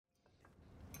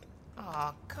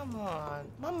Oh, come on.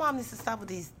 My mom needs to stop with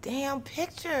these damn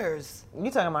pictures.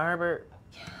 You talking about Herbert?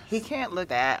 He can't look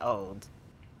that old.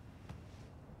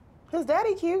 His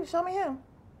daddy cute. Show me him.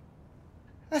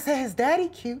 I said, his daddy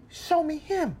cute. Show me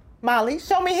him. Molly,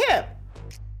 show me him.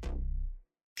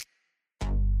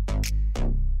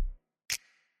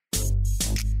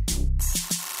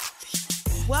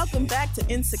 Welcome back to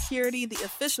Insecurity, the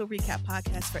official recap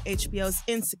podcast for HBO's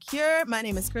Insecure. My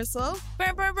name is Crystal.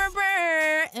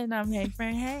 And I'm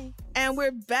Hey. And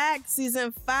we're back,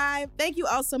 season 5. Thank you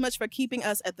all so much for keeping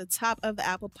us at the top of the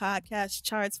Apple Podcast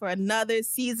charts for another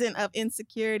season of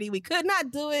Insecurity. We could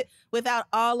not do it without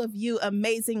all of you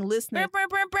amazing listeners.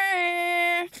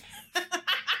 That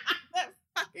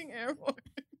fucking air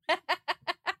horn.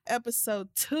 Episode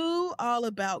 2, all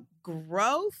about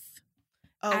growth.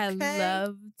 Okay. I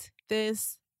loved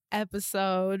this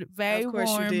episode. Very warm. Of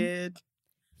course you did.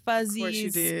 Fuzzies. Of course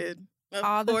you did.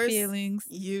 All the feelings.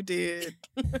 You did.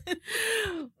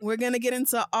 We're going to get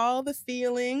into all the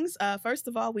feelings. First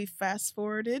of all, we fast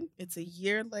forwarded. It's a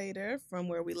year later from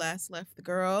where we last left the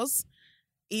girls.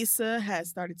 Issa has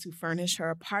started to furnish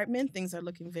her apartment. Things are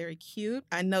looking very cute.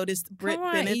 I noticed Britt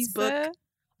Bennett's book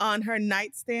on her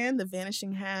nightstand, The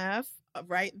Vanishing Half,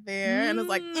 right there. And I was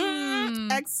like,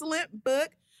 excellent book.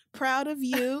 Proud of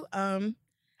you. And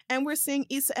we're seeing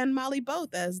Issa and Molly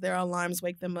both as their alarms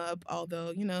wake them up.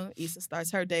 Although, you know, Issa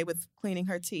starts her day with cleaning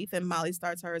her teeth and Molly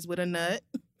starts hers with a nut.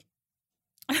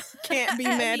 Can't be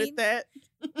mad at that.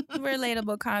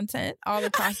 Relatable content all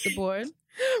across the board.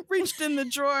 Reached in the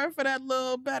drawer for that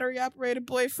little battery-operated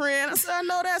boyfriend. I said, I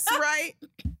know that's right.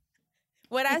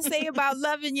 What I say about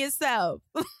loving yourself.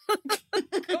 Come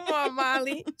on,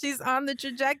 Molly. She's on the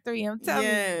trajectory, I'm telling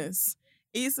you. Yes.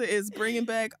 Issa is bringing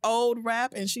back old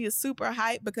rap, and she is super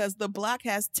hyped because the block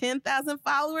has 10,000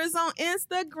 followers on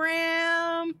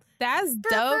Instagram. That's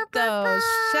dope, though.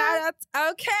 Shout out.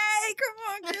 Okay, come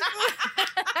on.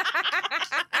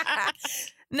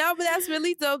 No, but that's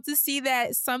really dope to see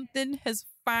that something has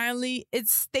finally,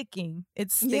 it's sticking.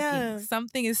 It's sticking. Yeah,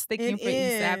 something is sticking for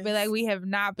Issa. I feel like we have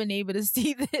not been able to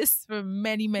see this for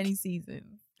many, many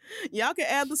seasons. Y'all can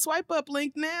add the swipe up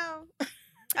link now.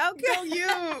 Okay. Go you.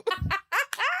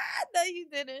 No, you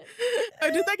didn't.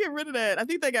 Or did they get rid of that? I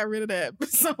think they got rid of that.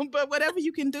 So, but whatever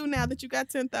you can do now that you got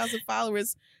 10,000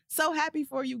 followers, so happy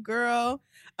for you, girl.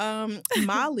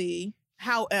 Molly,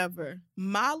 however,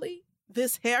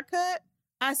 this haircut,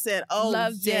 I said, oh,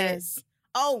 loved yes. It.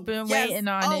 Oh, been yes. waiting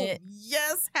on it.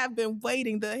 Yes, have been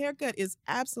waiting. The haircut is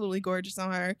absolutely gorgeous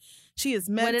on her. She is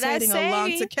meditating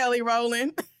along to Kelly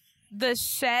Rowland. The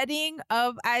shedding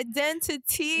of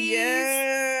identity.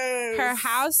 Yes. Her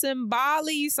house in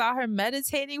Bali. You saw her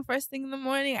meditating first thing in the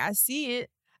morning. I see it.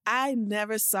 I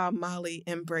never saw Molly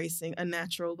embracing a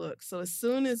natural look. So as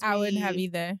soon as I wouldn't have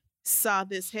either. Saw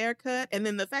this haircut, and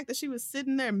then the fact that she was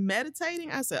sitting there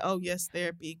meditating, I said, oh, yes,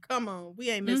 therapy. Come on.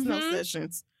 We ain't missed no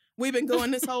sessions. We've been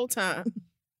going this whole time.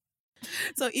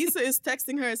 So Issa is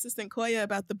texting her assistant Koya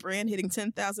about the brand hitting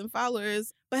 10,000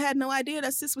 followers, but had no idea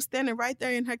that sis was standing right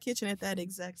there in her kitchen at that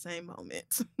exact same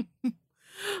moment.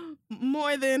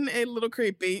 More than a little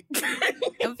creepy.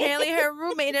 Apparently her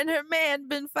roommate and her man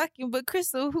been fucking, but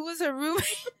Crystal, who was her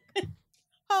roommate?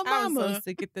 Her mama. I'm so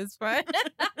sick at this part.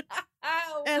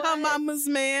 And her mama's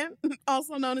man,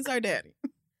 also known as her daddy.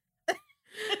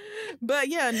 But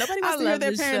yeah, nobody wants to hear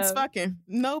their parents fucking.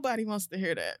 Nobody wants to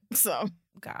hear that. So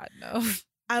God, no.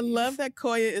 I love that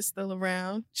Koya is still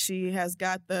around. She has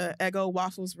got the Eggo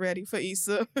waffles ready for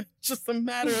Issa. Just a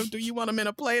matter of, do you want them in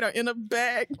a plate or in a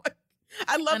bag?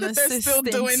 I love that they're still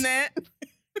doing that.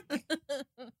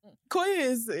 Koya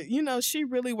is, she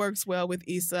really works well with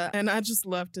Issa, and I just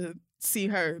love to see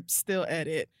her still at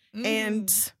it. And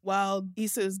while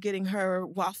Issa is getting her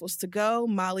waffles to go,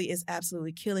 Molly is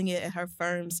absolutely killing it at her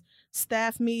firm's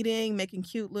staff meeting, making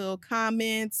cute little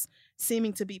comments,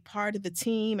 seeming to be part of the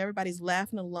team. Everybody's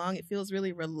laughing along. It feels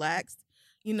really relaxed.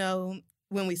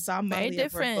 When we saw Molly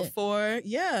before.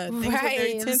 Yeah. Things were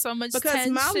very tense. So much because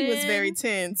tension. Molly was very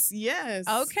tense. Yes.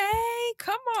 Okay.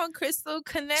 Come on, Crystal.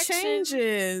 Connection.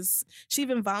 Changes. She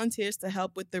even volunteers to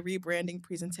help with the rebranding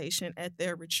presentation at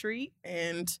their retreat.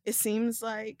 And it seems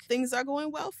like things are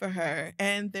going well for her.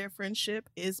 And their friendship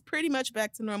is pretty much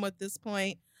back to normal at this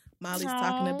point. Molly's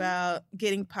talking about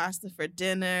getting pasta for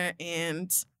dinner.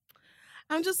 And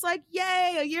I'm just like,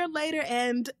 yay, a year later.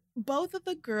 And both of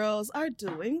the girls are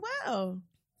doing well.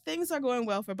 Things are going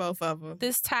well for both of them.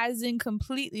 This ties in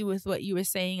completely with what you were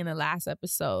saying in the last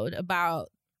episode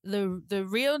about the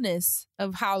realness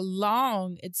of how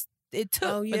long it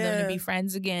took for them to be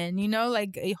friends again.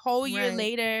 Like a whole year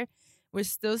later, We're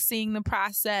still seeing the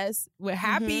process. We're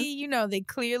happy, you know, they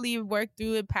clearly worked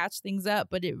through it, patched things up,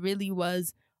 but it really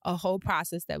was a whole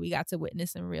process that we got to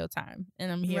witness in real time.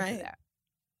 And I'm here for that.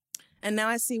 And now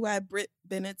I see why Britt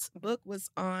Bennett's book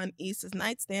was on Issa's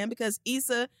nightstand, because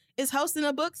Issa is hosting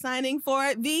a book signing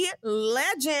for the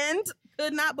legend.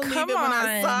 Could not believe it when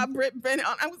I saw Britt Bennett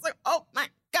on. I was like, oh my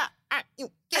God, are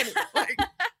you kidding? Like,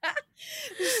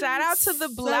 shout out to the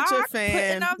block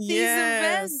putting up these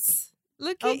events.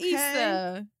 Look at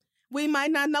Issa. We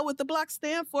might not know what the block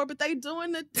stand for, but they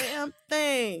doing the damn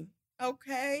thing.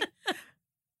 Okay.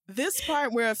 This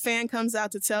part where a fan comes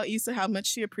out to tell Issa how much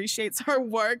she appreciates her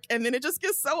work, and then it just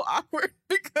gets so awkward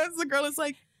because the girl is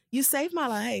like, you saved my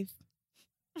life.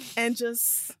 And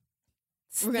just,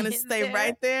 we're going to stay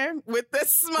right there with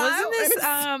this smile. Wasn't this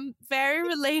very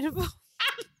relatable?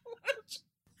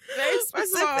 Very specific.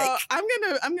 First of all,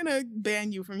 I'm gonna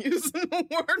ban you from using the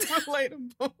word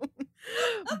relatable.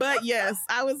 But yes,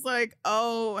 I was like,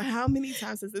 oh, how many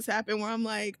times has this happened where I'm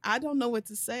like, I don't know what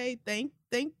to say. Thank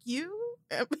you.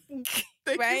 Thank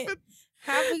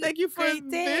you for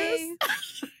this.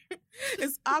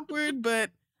 It's awkward,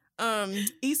 but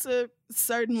Issa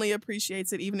certainly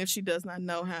appreciates it, even if she does not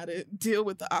know how to deal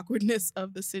with the awkwardness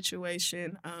of the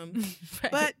situation.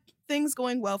 But things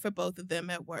going well for both of them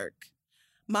at work.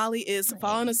 Molly is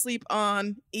falling asleep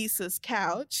on Issa's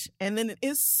couch, and then it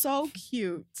is so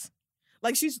cute.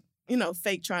 Like, she's, you know,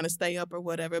 fake trying to stay up or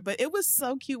whatever, but it was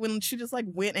so cute when she just like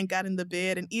went and got in the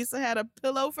bed and Issa had a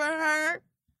pillow for her.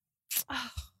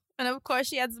 And of course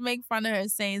she had to make fun of her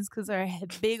sayings because her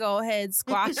big old head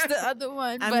squashed the other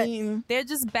one. But I mean, they're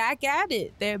just back at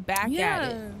it. They're back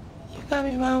at it. You got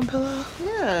me my own pillow?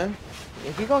 Yeah.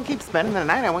 If you're going to keep spending the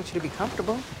night, I want you to be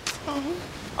comfortable.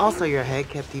 Also, your head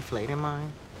kept deflating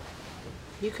mine.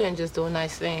 You couldn't just do a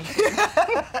nice thing.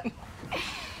 Thank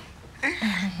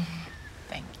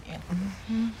you.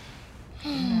 Good night.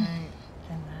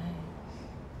 Good night.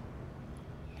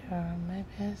 You're my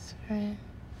best friend.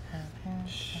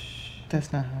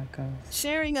 That's not how it goes.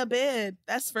 Sharing a bed,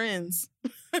 that's friends.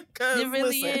 It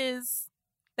really is.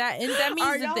 That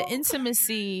means that the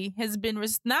intimacy has been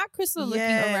not Crystal looking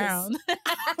around.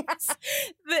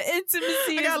 The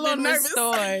intimacy has been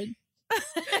restored.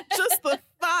 Just the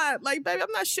thought, like, baby,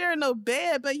 I'm not sharing no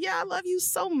bed, but yeah, I love you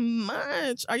so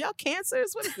much. Are y'all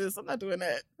cancers? What is this? I'm not doing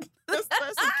that. That's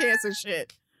some cancer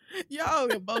shit. Y'all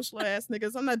emotional ass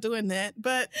niggas. I'm not doing that.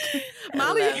 But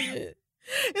Molly,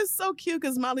 it's so cute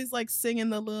because Molly's like singing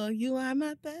the little "You Are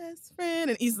My Best Friend,"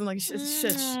 and Issa's like,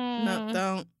 shush,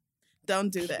 no,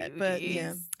 don't do that. But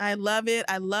yeah, I love it.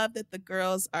 I love that the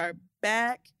girls are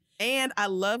back. And I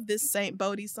love this Saint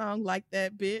Bodhi song, Like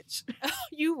That Bitch.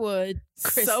 You would,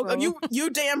 Crystal. So you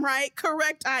damn right.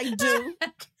 Correct, I do.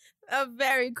 A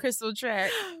very Crystal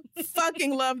track.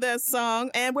 Fucking love that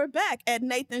song. And we're back at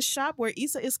Nathan's shop where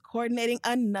Issa is coordinating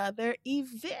another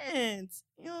event.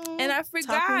 And I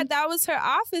forgot that was her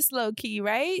office low key,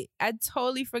 right? I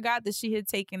totally forgot that she had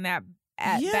taken that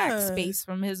back space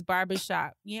from his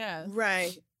barbershop. Yeah.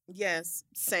 Right. Yes,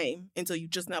 same. Until you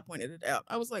just now pointed it out.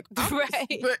 I was like,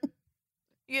 right. But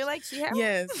you're like, she has.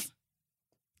 Yes.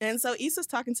 And so Issa's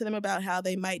talking to them about how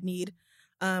they might need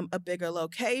a bigger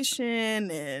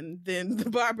location, and then the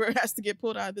barber has to get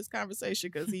pulled out of this conversation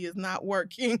because he is not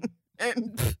working.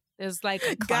 And there's like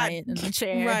a client in the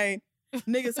chair. Right.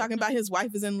 Niggas talking about his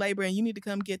wife is in labor and you need to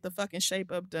come get the fucking shape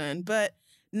up done. But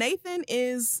Nathan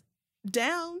is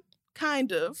down,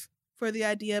 kind of, for the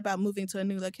idea about moving to a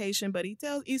new location, but he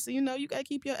tells Issa, you got to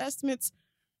keep your estimates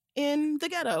in the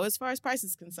ghetto as far as price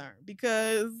is concerned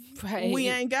because we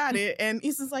ain't got it. And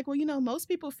Issa's like, well, most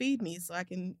people feed me so I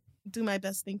can do my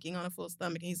best thinking on a full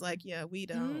stomach. And he's like, yeah, we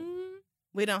don't.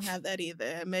 We don't have that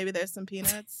either. Maybe there's some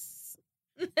peanuts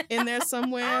in there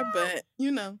somewhere, but,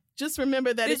 just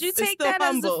remember that Did you take still that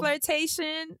humble. As a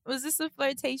flirtation? Was this a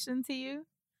flirtation to you?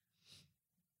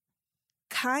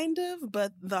 Kind of,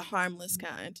 but the harmless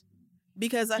kind.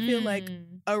 Because I feel like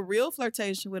a real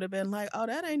flirtation would have been like, oh,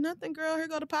 that ain't nothing, girl. Here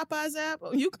go the Popeye's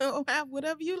apple. You can have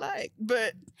whatever you like.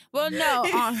 But no,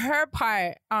 on her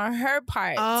part, to me.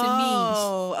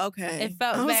 Oh, okay. It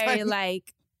felt very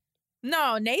like,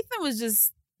 no, Nathan was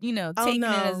just, taking it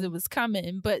as it was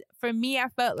coming. But for me, I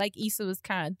felt like Issa was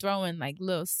kind of throwing like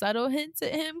little subtle hints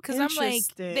at him. Because I'm like,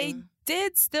 they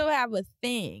did still have a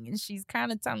thing. And she's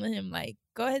kind of telling him like,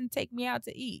 go ahead and take me out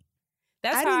to eat.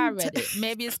 That's how I read it.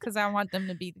 Maybe it's because I want them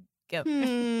to be together.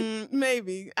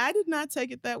 Maybe. I did not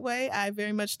take it that way. I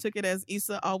very much took it as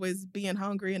Issa always being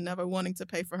hungry and never wanting to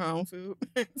pay for her own food.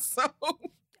 So,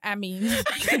 I mean,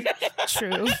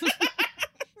 true.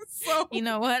 So, you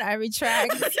know what? I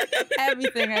retract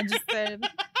everything I just said.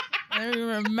 I don't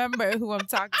even remember who I'm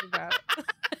talking about.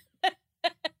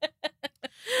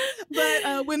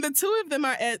 But when the two of them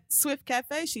are at Swift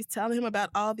Cafe, she's telling him about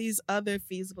all these other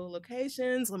feasible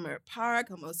locations, Leimert Park,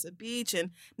 Hermosa Beach,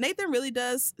 and Nathan really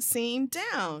does seem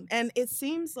down. And it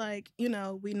seems like, we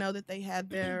know that they had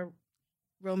their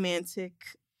romantic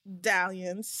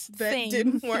dalliance that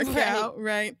didn't work out,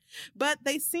 right? But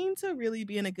they seem to really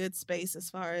be in a good space as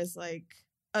far as like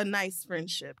a nice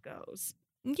friendship goes.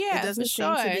 Yeah, it doesn't for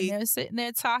seem sure. to be... They're sitting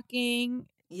there talking.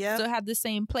 Yeah, still have the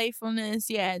same playfulness.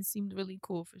 Yeah, it seemed really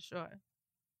cool for sure.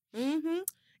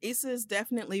 Issa is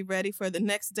definitely ready for the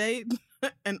next date.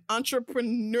 An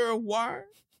entrepreneur.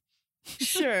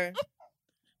 Sure.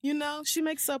 She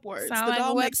makes up words. Sound The like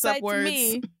doll a makes up website to words.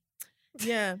 me.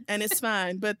 Yeah, and it's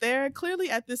fine. But they're clearly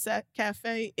at this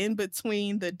cafe in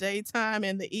between the daytime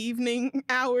and the evening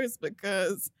hours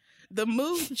because the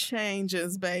mood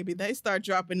changes, baby. They start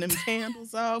dropping them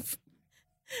candles off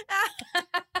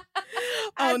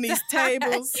on these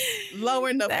tables,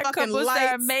 lowering the that fucking couple lights,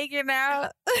 started making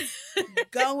out,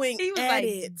 going he was at like,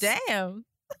 it. Damn.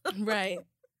 Right.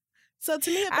 So to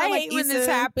me, it felt I like hate when this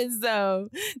happens, though.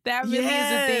 That really is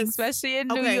a thing, especially in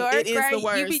New York, it is right? the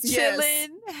worst. You be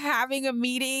chilling, having a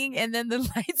meeting, and then the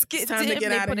lights get dim. Time to get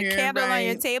they out put of a here, candle on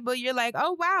your right. table. You're like,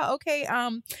 oh wow, okay.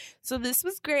 So this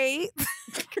was great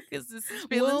because this is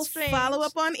feeling We'll strange. follow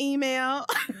up on email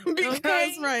because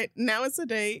Okay. right now it's a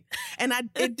date, and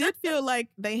it did feel like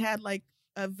they had like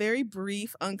a very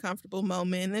brief, uncomfortable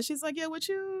moment, and then she's like, "Yeah, what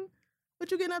you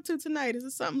getting up to tonight? Is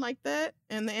it something like that?"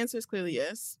 And the answer is clearly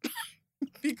yes.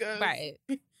 Because Right.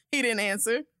 he didn't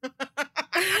answer.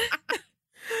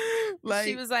 Like,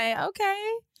 She was like, okay.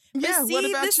 But yeah, see, what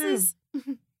about this you? is-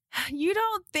 you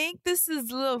don't think this is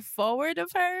a little forward of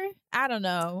her? I don't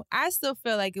know. I still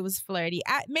feel like it was flirty.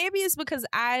 Maybe it's because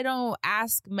I don't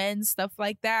ask men stuff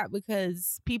like that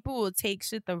because people will take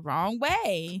shit the wrong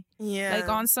way. Yeah. Like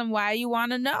on some why you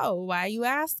want to know, why you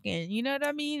asking. You know what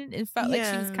I mean? It felt like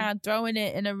she was Yeah. kind of throwing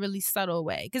it in a really subtle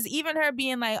way. Because even her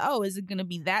being like, oh, is it going to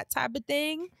be that type of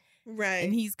thing? Right.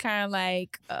 And he's kind of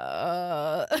like,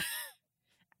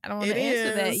 I don't want It to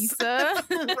answer that, is. Issa.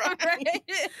 Right.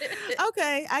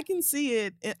 Okay, I can see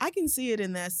it. I can see it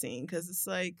in that scene because it's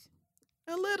like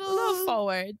a A little little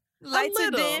forward. Lights are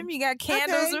little. dim. You got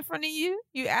candles Okay. in front of you.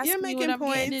 You asking You're me what making I'm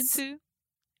getting points. into.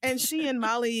 And she and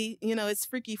Molly, it's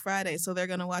Freaky Friday, so they're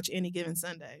gonna watch Any Given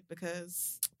Sunday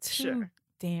because sure.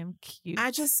 Damn cute.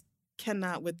 I just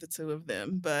cannot with the two of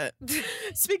them. But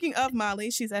speaking of Molly,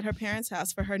 she's at her parents'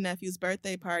 house for her nephew's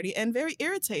birthday party and very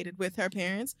irritated with her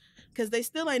parents because they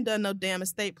still ain't done no damn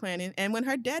estate planning. And when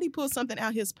her daddy pulled something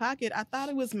out his pocket, I thought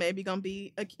it was maybe gonna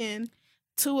be akin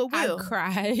to a will. I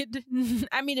cried.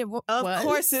 I mean, Of was.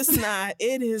 course it's not.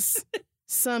 It is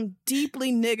some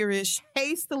deeply niggerish,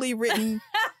 hastily written.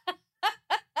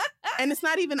 And it's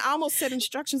not even, I almost said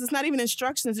instructions. It's not even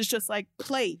instructions. It's just like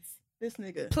plates. This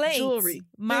nigga. Plates, Jewelry. This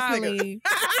Molly.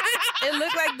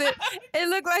 nigga. It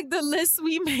looked like the list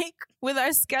we make with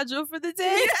our schedule for the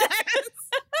day. Yes.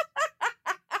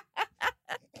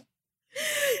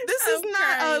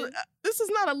 This is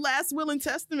not a last will and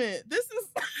testament. This is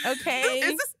Okay.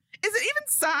 Is it even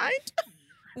signed?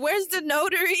 Where's the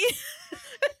notary?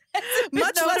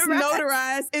 Much less Notarized.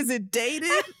 notarized. Is it dated?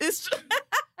 It's just...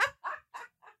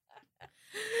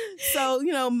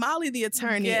 So, Molly the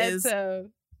attorney is Ghetto.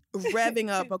 revving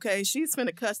up, okay? She's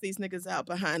finna cuss these niggas out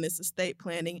behind this estate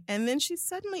planning. And then she's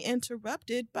suddenly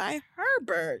interrupted by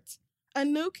Herbert, a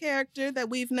new character that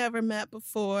we've never met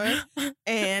before.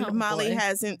 And Oh, Molly boy.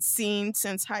 hasn't seen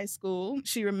since high school.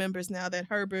 She remembers now that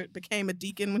Herbert became a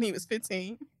deacon when he was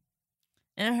 15.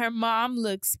 And her mom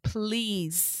looks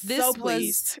pleased. This So was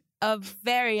pleased. a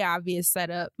very obvious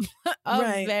setup.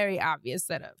 Right. Very obvious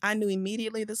setup. I knew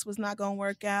immediately this was not going to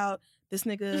work out. This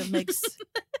nigga makes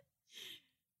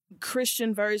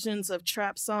Christian versions of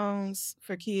trap songs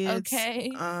for kids.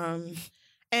 Okay.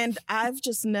 And I've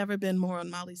just never been more on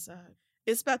Molly's side.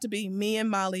 It's about to be me and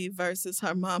Molly versus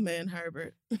her mama and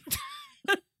Herbert.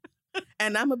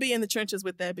 And I'm going to be in the trenches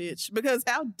with that bitch because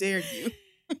how dare you?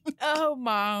 Oh,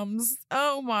 moms.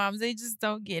 They just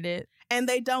don't get it. And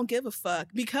they don't give a fuck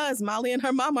because Molly and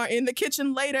her mama are in the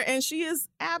kitchen later and she is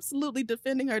absolutely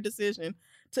defending her decision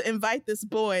to invite this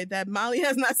boy that Molly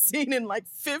has not seen in like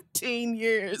 15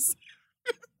 years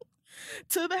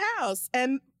to the house.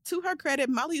 And to her credit,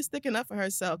 Molly is sticking up for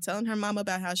herself, telling her mama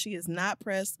about how she is not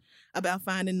pressed about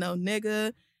finding no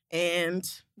nigga. And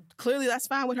clearly that's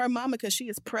fine with her mama because she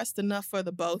is pressed enough for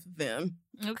the both of them.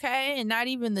 Okay. And not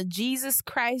even the Jesus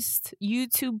Christ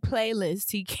YouTube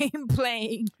playlist he came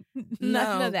playing.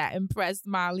 None No. of that impressed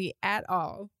Molly at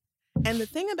all. And the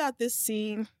thing about this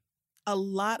scene, a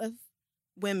lot of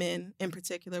women in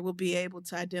particular will be able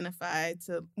to identify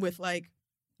with like,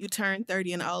 you turn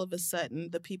 30 and all of a sudden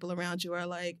the people around you are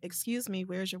like, excuse me,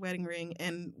 where's your wedding ring?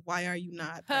 And why are you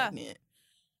not pregnant?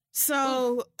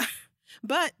 So,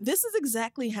 but this is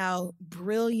exactly how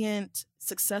brilliant,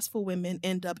 successful women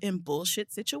end up in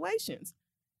bullshit situations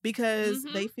because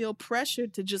they feel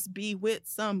pressured to just be with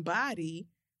somebody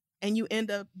and you end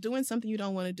up doing something you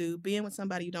don't want to do, being with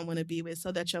somebody you don't want to be with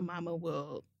so that your mama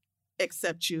will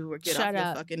accept you or get off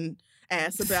your fucking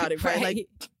ass about it, right? Like,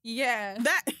 yeah,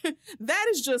 that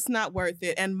is just not worth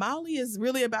it. And Molly is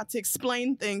really about to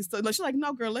explain things. So she's like,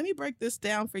 no, girl, let me break this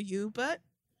down for you. But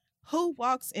who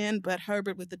walks in but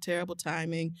Herbert with the terrible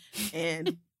timing?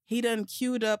 And he done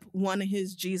queued up one of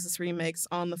his Jesus remakes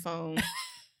on the phone.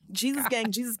 Jesus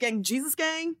gang, Jesus gang, Jesus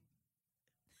gang.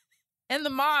 And the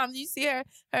mom, you see her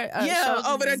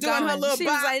over there doing her little She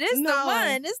was like, this the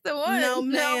one, this the one. No,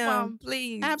 ma'am. No, mom,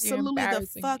 please. Absolutely the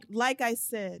fuck. Like I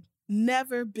said,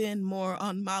 never been more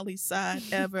on Molly's side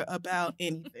ever about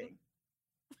anything.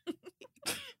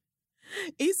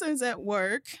 Issa is at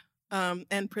work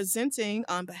and presenting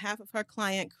on behalf of her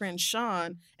client,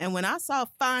 Crenshaw. And when I saw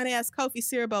fine-ass Kofi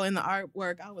Siriboe in the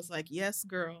artwork, I was like, yes,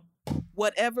 girl.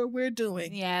 Whatever we're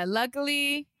doing. Yeah,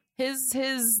 luckily,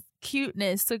 his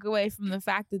cuteness took away from the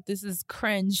fact that this is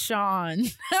Crenshaw.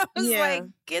 I was like,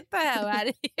 get the hell out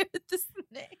of here with this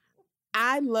name.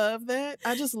 I love that.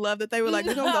 I just love that they were like,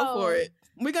 we're going to go for it.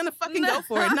 We're going to fucking go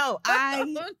for it. No, I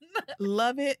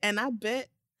love it. And I bet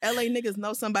LA niggas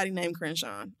know somebody named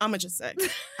Crenshaw. I'm going to just say.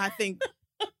 I think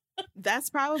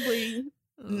that's probably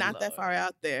not that far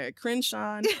out there.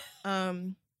 Crenshaw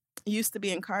used to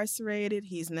be incarcerated.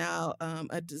 He's now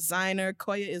a designer.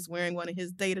 Koya is wearing one of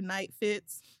his day to night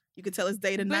fits. You could tell it's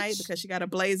day to night because she got a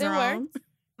blazer on.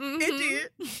 It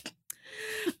did.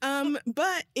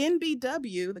 But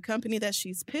NBW, the company that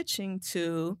she's pitching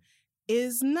to,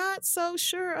 is not so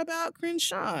sure about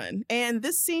Crenshaw. And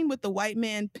this scene with the white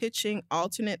man pitching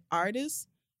alternate artists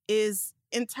is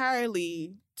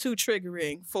entirely too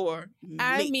triggering for me.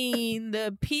 I mean,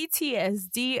 the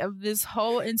PTSD of this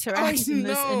whole interaction,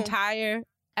 this entire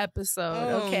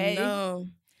episode, okay? No.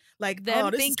 Like,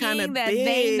 them this thinking is that big.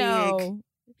 they know.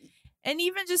 And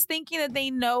even just thinking that they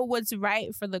know what's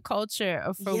right for the culture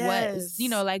or for what's,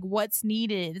 like what's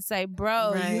needed. It's like,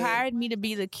 bro, you hired me to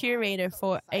be the curator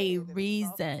for a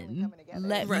reason.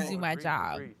 Let me do my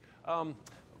job.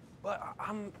 But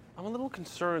I'm a little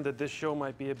concerned that this show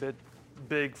might be a bit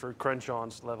big for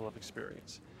Crenshaw's level of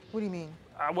experience. What do you mean?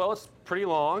 Well, it's pretty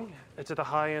long. It's at the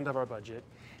high end of our budget.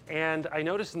 And I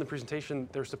noticed in the presentation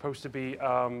there's supposed to be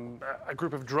a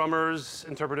group of drummers,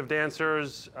 interpretive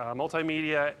dancers,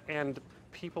 multimedia, and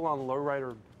people on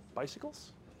lowrider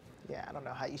bicycles. Yeah, I don't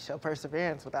know how you show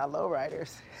perseverance without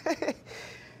lowriders.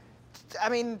 I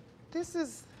mean, this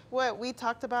is what we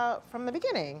talked about from the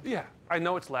beginning. Yeah, I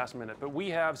know it's last minute, but we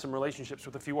have some relationships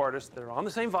with a few artists that are on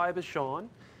the same vibe as Sean,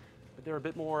 but they're a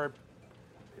bit more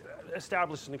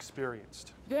established and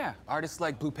experienced. Yeah, artists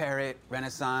like Blue Parrot,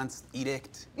 Renaissance,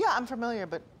 Edict. Yeah, I'm familiar,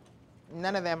 but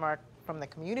none of them are from the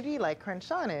community like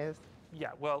Crenshaw is.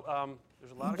 Yeah, well,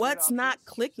 there's a lot of What's not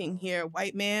clicking here,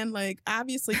 white man? Like,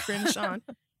 obviously Crenshaw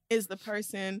is the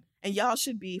person, and y'all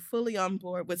should be fully on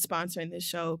board with sponsoring this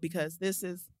show because this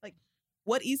is, like,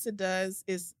 what Issa does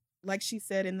is, like she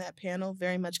said in that panel,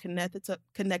 very much connected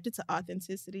to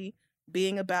authenticity,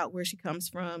 being about where she comes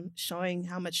from, showing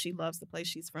how much she loves the place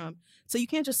she's from. So you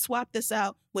can't just swap this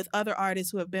out with other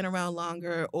artists who have been around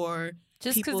longer or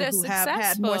just people who have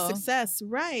had more success.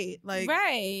 Right. Like,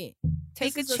 right.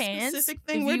 Take a chance. Specific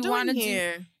thing we're doing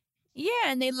here. Yeah,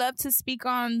 and they love to speak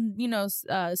on,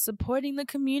 supporting the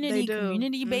community,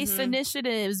 community-based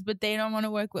initiatives, but they don't want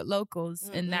to work with locals,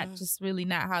 and that's just really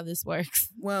not how this works.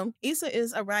 Well, Issa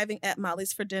is arriving at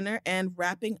Molly's for dinner and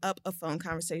wrapping up a phone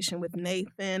conversation with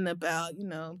Nathan about,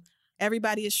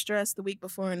 everybody is stressed the week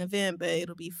before an event, but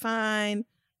it'll be fine.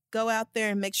 Go out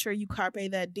there and make sure you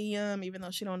carpe that diem, even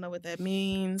though she don't know what that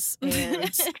means.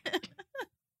 And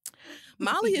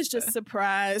Molly is just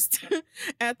surprised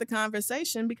at the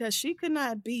conversation because she could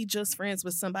not be just friends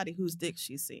with somebody whose dick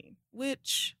she's seen,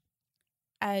 which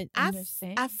I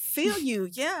understand. I feel you.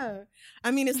 Yeah.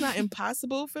 I mean, it's not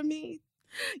impossible for me.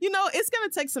 It's going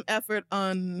to take some effort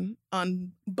on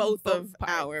both of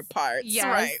our parts. Yes,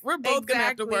 right. We're both going to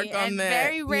have to work on that.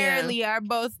 Very rarely are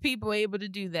both people able to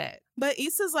do that. But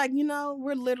Issa's like,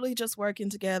 we're literally just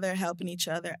working together, helping each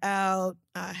other out.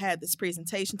 I had this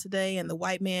presentation today and the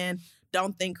white man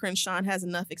don't think Crenshaw has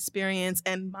enough experience.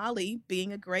 And Molly,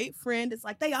 being a great friend, is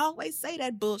like, they always say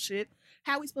that bullshit.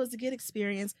 How are we supposed to get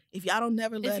experience if y'all don't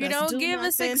never let us do If you don't give nothing?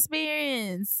 us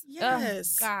experience.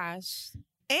 Yes. Oh, gosh.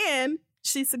 And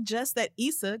She suggests that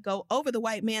Issa go over the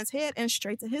white man's head and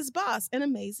straight to his boss. An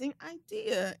amazing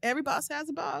idea. Every boss has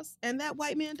a boss, and that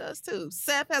white man does too.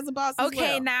 Seth has a boss as well.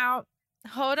 Okay, now,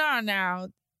 hold on now.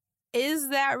 Is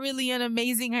that really an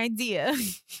amazing idea?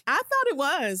 I thought it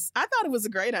was. I thought it was a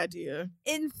great idea.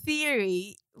 In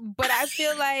theory, but I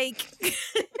feel like,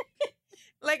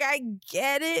 like I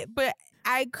get it, but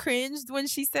I cringed when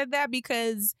she said that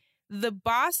because the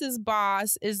boss's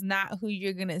boss is not who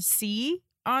you're going to see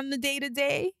on the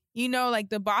day-to-day. You know, like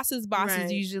the boss's boss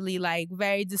is usually like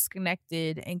very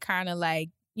disconnected and kind of like,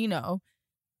 you know,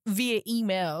 via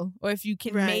email or if you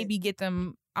can maybe get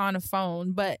them on a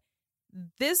phone. But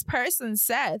this person,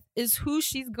 Seth, is who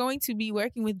she's going to be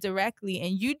working with directly.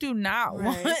 And you do not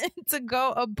want to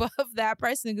go above that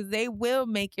person because they will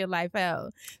make your life hell.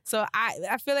 So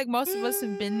I feel like most of us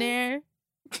have been there.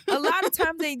 A lot of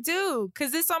times they do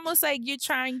because it's almost like you're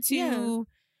trying to...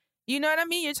 You know what I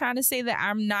mean? You're trying to say that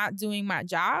I'm not doing my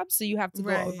job, so you have to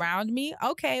go around me.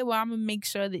 Okay, well, I'm going to make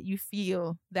sure that you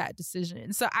feel that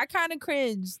decision. So I kind of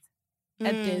cringed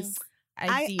at this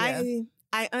idea.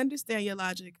 I understand your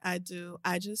logic. I do.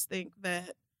 I just think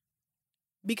that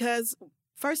because,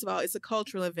 first of all, it's a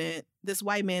cultural event. This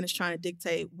white man is trying to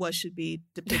dictate what should be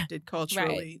depicted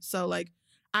culturally. So, like,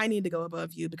 I need to go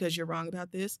above you because you're wrong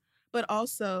about this. But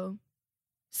also,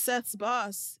 Seth's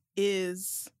boss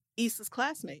is Issa's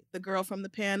classmate, the girl from the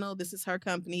panel. This is her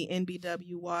company,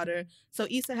 NBW Water. So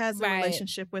Issa has a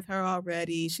relationship with her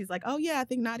already. She's like, oh yeah, I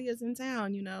think Nadia's in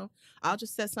town, you know. I'll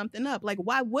just set something up. Like,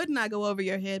 why wouldn't I go over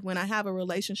your head when I have a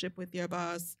relationship with your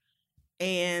boss?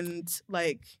 And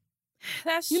like,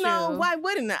 that's true. You know, why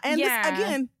wouldn't I?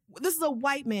 And this is a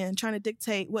white man trying to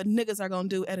dictate what niggas are going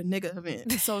to do at a nigga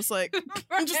event. So it's like,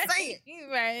 I'm just saying.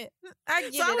 Right. I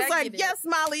get it. I was like, yes,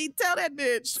 Molly, tell that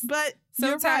bitch. But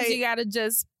sometimes you got to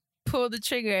just pull the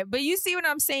trigger. But you see what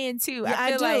I'm saying too. Yeah, I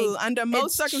feel do. Like under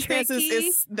most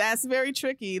circumstances, that's very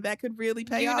tricky. That could really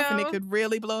pay off and it could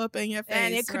really blow up in your face.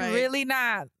 And it could really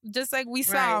not. Just like we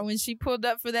saw when she pulled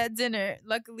up for that dinner.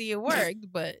 Luckily it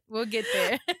worked, but we'll get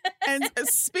there. And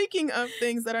speaking of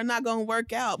things that are not going to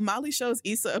work out, Molly shows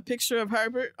Issa a picture of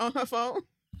Herbert on her phone.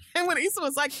 And when Issa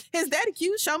was like, his daddy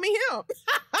cute, show me him.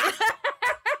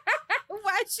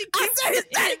 Why'd she keep I said, his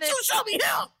daddy cute, show me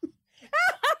him.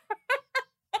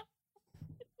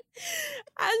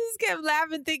 I just kept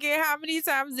laughing, thinking how many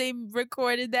times they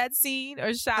recorded that scene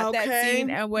or shot that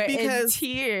scene and were in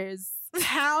tears.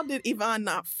 How did Yvonne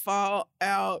not fall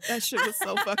out? That shit was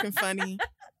so fucking funny.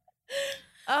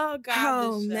 Oh, God.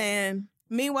 Oh, man.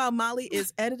 Meanwhile, Molly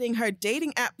is editing her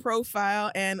dating app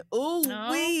profile and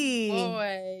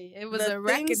boy, it was a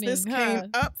reckoning. This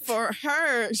came up for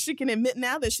her. She can admit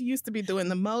now that she used to be doing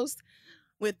the most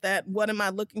with that what am I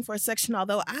looking for section,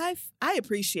 although I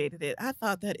appreciated it. I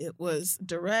thought that it was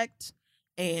direct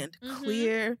and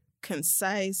clear,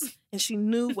 concise, and she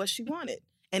knew what she wanted.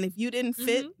 And if you didn't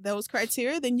fit those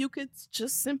criteria, then you could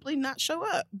just simply not show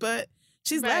up. But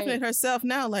she's laughing at herself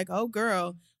now like, oh,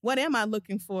 girl, what am I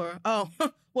looking for? Oh,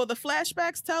 well, the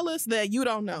flashbacks tell us that you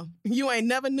don't know. You ain't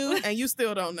never knew and you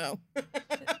still don't know.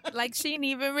 Like she didn't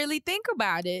even really think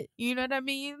about it. You know what I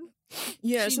mean?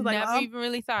 Yeah, she never even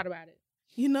really thought about it.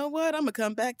 You know what? I'm going to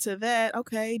come back to that.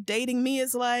 Okay, dating me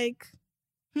is like,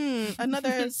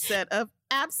 another set of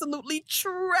absolutely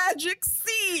tragic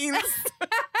scenes.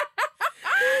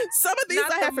 Some of these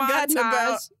I had forgotten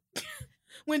about.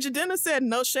 When Jadena said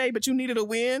no shade, but you needed a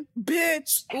win,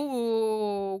 bitch.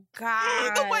 Ooh,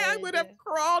 God. The way I would have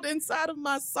crawled inside of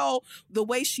my soul. The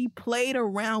way she played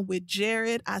around with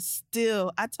Jared, I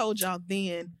told y'all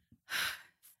then,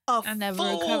 I never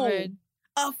recovered.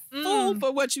 A fool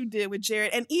for what you did with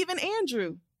Jared. And even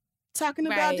Andrew talking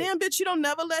about, damn, bitch, you don't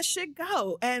never let shit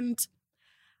go. And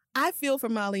I feel for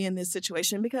Molly in this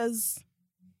situation because,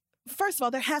 first of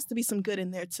all, there has to be some good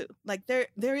in there too. Like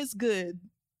there is good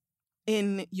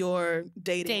in your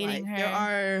dating life.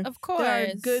 Her.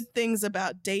 There are good things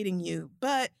about dating you.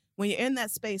 But when you're in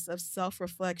that space of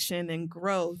self-reflection and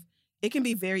growth, it can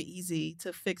be very easy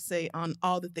to fixate on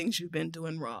all the things you've been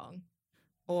doing wrong.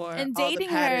 And dating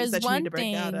her is one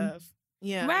thing.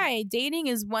 Yeah. Right. Dating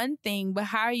is one thing, but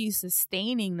how are you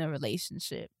sustaining the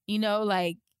relationship? You know,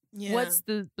 like what's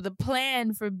the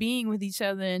plan for being with each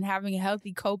other and having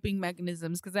healthy coping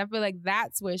mechanisms? Because I feel like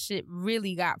that's where shit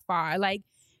really got far. Like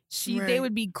they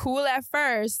would be cool at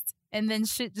first and then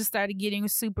shit just started getting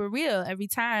super real every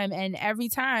time. And every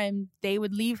time they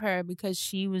would leave her because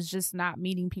she was just not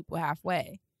meeting people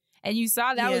halfway. And you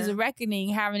saw that was a reckoning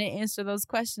having to answer those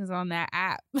questions on that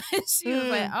app. She was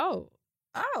like, oh,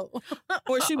 Oh.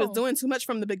 Or she was doing too much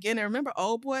from the beginning. Remember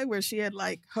Old Boy where she had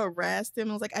like harassed him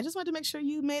and was like, I just wanted to make sure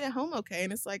you made it home okay.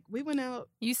 And it's like, we went out.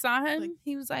 You saw him? Like,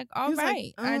 he was like, all was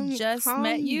right. like, I just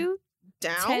met you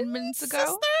down 10 minutes ago.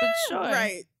 sister? But sure.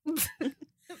 Right.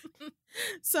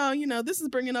 So, this is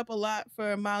bringing up a lot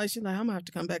for Molly. She's like, I'm going to have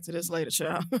to come back to this later,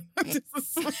 child.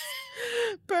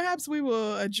 Perhaps we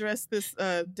will address this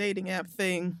dating app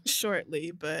thing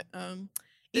shortly. But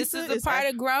this Issa is a part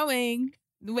of growing.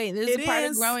 Wait, this is a part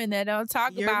of growing that don't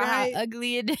talk about right. how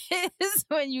ugly it is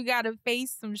when you got to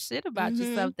face some shit about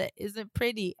yourself that isn't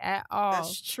pretty at all.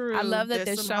 That's true. I love that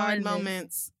There's they're some showing hard this.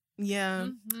 moments. Yeah.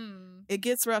 It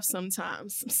gets rough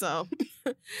sometimes. So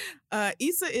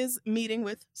Issa is meeting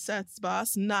with Seth's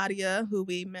boss, Nadia, who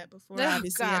we met before,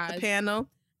 obviously, at the panel.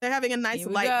 They're having a nice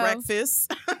light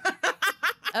breakfast.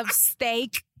 Of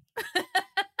steak.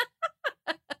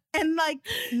 And like,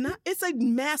 it's a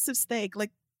massive steak. Like,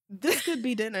 this could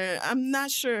be dinner. I'm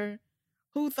not sure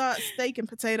who thought steak and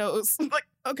potatoes. Like,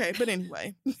 okay, but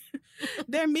anyway.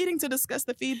 They're meeting to discuss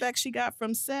the feedback she got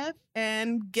from Seth.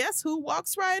 And guess who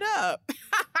walks right up?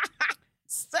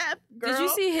 Seth, girl. Did you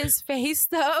see his face,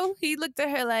 though? He looked at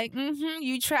her like,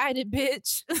 you tried it,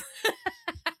 bitch.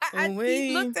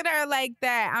 He looked at her like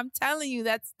that. I'm telling you,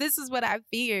 this is what I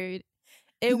feared.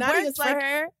 It worked for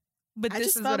her, but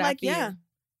this is what I feared. Yeah.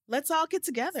 Let's all get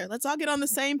together. Let's all get on the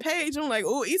same page. I'm like,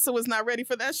 oh, Issa was not ready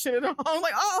for that shit at all. I'm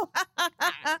like, oh.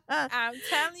 I'm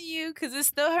telling you, because it's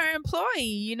still her employee.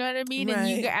 You know what I mean? Right. And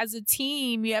you, as a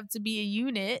team, you have to be a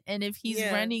unit. And if he's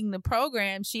running the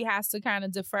program, she has to kind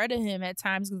of defer to him at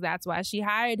times because that's why she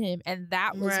hired him. And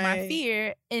that was my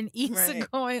fear. And Issa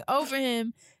going over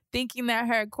him, thinking that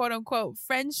her quote unquote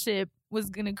friendship was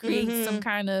going to create some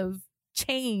kind of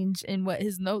change in what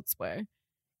his notes were.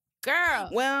 Girl.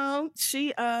 Well,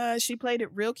 she played it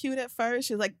real cute at first.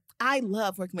 She was like, I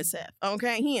love working with Seth.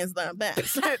 Okay, he is the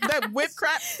best. That whip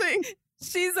crap thing.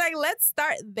 She's like, let's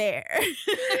start there.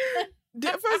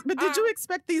 But did you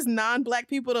expect these non-black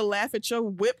people to laugh at your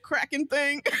whip cracking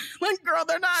thing? Like, girl,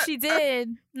 they're not. She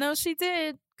did. No, she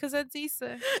did. Because that's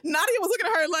Issa. Nadia was looking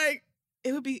at her like,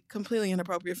 it would be completely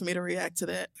inappropriate for me to react to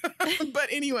that. But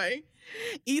anyway,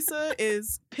 Issa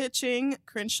is pitching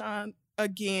Crenshaw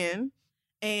again.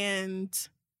 And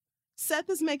Seth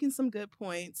is making some good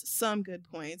points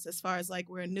as far as like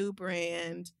we're a new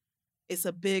brand. It's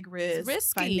a big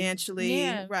risk financially.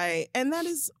 Yeah. Right. And that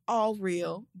is all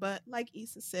real. But like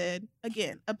Issa said,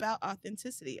 again, about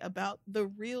authenticity, about the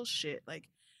real shit. Like,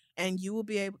 and you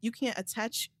can't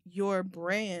attach your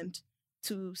brand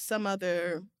to some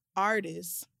other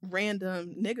artist,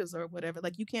 random niggas or whatever.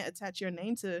 Like, you can't attach your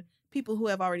name to people who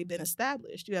have already been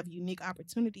established. You have a unique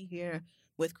opportunity here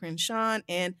with Crenshaw,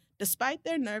 and despite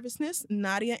their nervousness,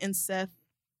 Nadia and Seth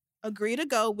agree to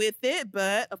go with it,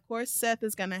 but of course Seth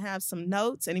is gonna have some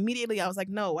notes, and immediately I was like,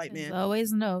 no, white man. There's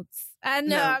always notes. I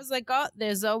know. No. I was like, oh,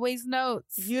 there's always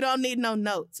notes. You don't need no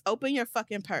notes. Open your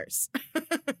fucking purse.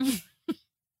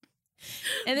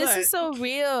 And this is so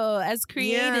real. As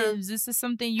creatives, this is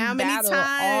something you battle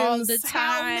all the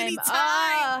time.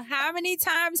 How many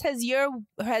times has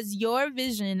your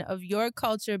vision of your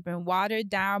culture been watered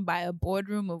down by a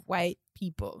boardroom of white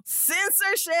people?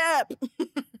 Censorship.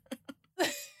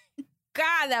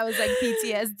 God, that was like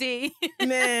PTSD.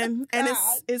 Man, and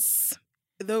it's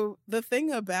the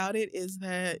thing about it is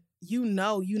that you're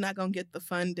not gonna get the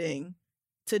funding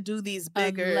to do these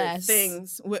bigger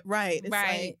things. It's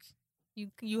like,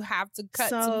 you have to cut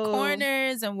some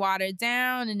corners and water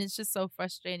down, and it's just so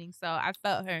frustrating. So I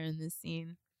felt her in this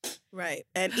scene. Right.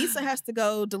 And Issa has to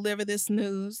go deliver this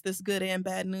good and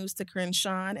bad news to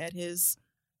Crenshaw at his,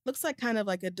 looks like kind of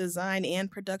like a design and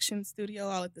production studio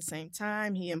all at the same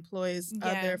time. He employs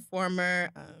other former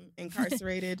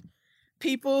incarcerated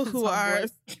people who are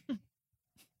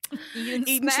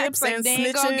eating chips like and they snitching.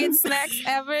 Ain't gonna get snacks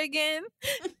ever again.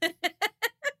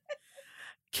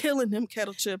 Killing them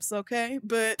kettle chips, okay?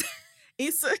 But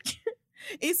Issa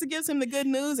gives him the good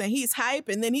news and he's hype,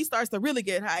 and then he starts to really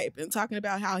get hype and talking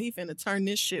about how he finna turn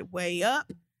this shit way up.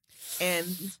 And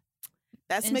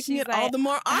that's making it all the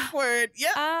more awkward.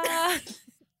 Yep.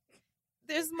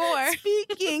 There's more.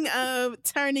 Speaking of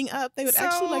turning up, they would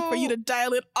actually like for you to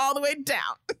dial it all the way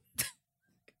down.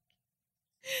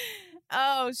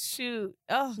 Oh, shoot.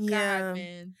 Oh, God,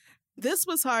 man. This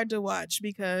was hard to watch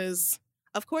because,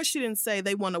 of course, she didn't say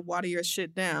they want to water your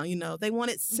shit down. You know, they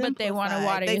want it simplified. But they want to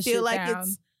water your shit down.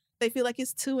 They feel like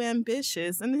it's too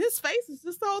ambitious. And his face is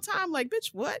just the whole time like,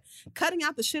 bitch, what? Cutting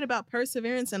out the shit about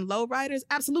perseverance and lowriders?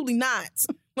 Absolutely not.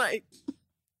 Like,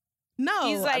 No,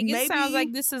 he's like, maybe... it sounds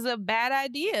like this is a bad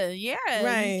idea. Yeah,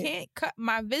 right. You can't cut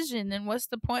my vision. And what's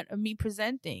the point of me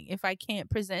presenting if I can't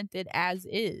present it as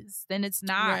is? Then it's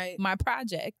not my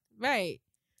project, right?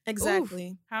 Exactly.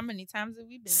 Oof, how many times have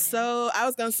we been there? So I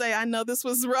was gonna say, I know this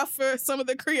was rough for some of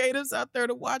the creatives out there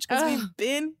to watch because we've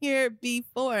been here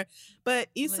before. But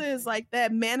Issa is like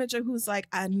that manager who's like,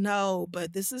 I know,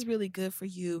 but this is really good for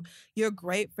you. You're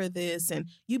great for this, and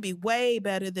you be way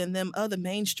better than them other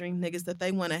mainstream niggas that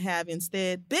they want to have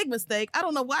instead. Big mistake. I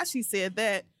don't know why she said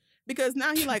that, because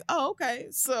now he's like, oh, okay,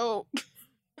 so.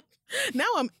 Now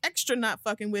I'm extra not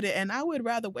fucking with it, and I would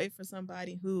rather wait for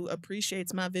somebody who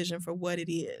appreciates my vision for what it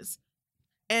is.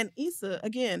 And Issa,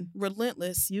 again,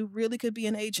 relentless. You really could be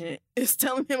an agent. Is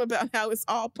telling him about how it's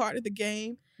all part of the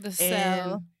game. The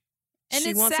sell. And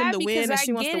she wants him to win, and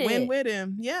she wants to win with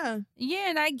him. Yeah. Yeah,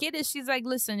 and I get it. She's like,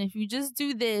 listen, if you just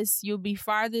do this, you'll be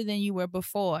farther than you were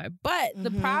before. But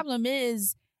the problem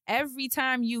is, every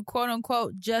time you quote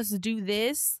unquote just do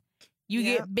this, you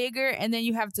get bigger, and then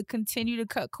you have to continue to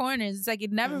cut corners. It's like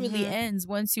it never really ends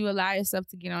once you allow yourself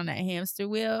to get on that hamster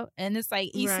wheel. And it's like,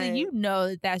 Issa, you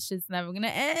know that shit's never going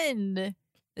to end.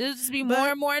 It'll just be more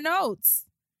and more notes.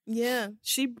 Yeah.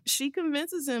 She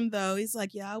convinces him, though. He's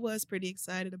like, yeah, I was pretty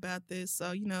excited about this.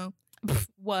 So, you know.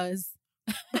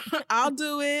 I'll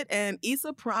do it. And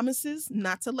Issa promises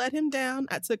not to let him down.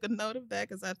 I took a note of that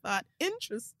because I thought,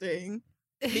 interesting.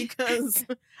 Because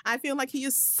I feel like he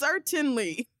is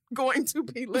certainly going to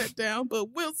be let down,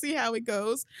 but we'll see how it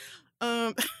goes.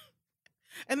 And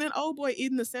then old boy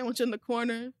eating the sandwich in the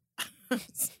corner.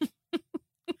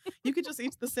 You could just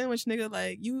eat the sandwich, nigga.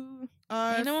 Like, you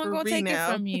are no one gonna take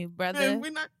it from you, brother. And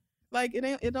we're not like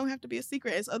it don't have to be a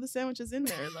secret. It's other sandwiches in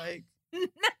there, like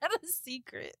not a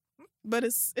secret. But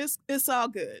it's all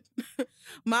good.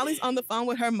 Molly's on the phone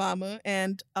with her mama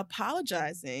and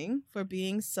apologizing for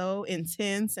being so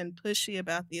intense and pushy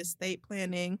about the estate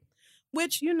planning,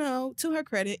 which, you know, to her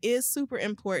credit, is super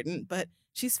important. But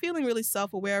she's feeling really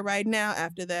self-aware right now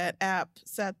after that app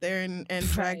sat there and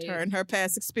dragged her and her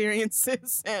past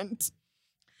experiences. And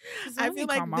I feel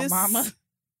like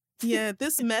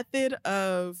this method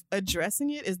of addressing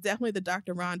it is definitely the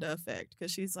Dr. Rhonda effect,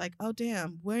 because she's like, oh,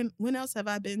 damn, when else have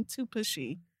I been too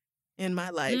pushy in my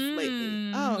life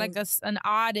lately? Oh, like an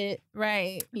audit,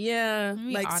 right? Yeah.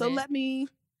 So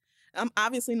I'm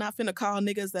obviously not finna call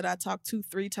niggas that I talked to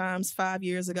 3 times 5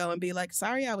 years ago and be like,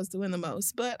 sorry, I was doing the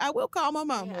most, but I will call my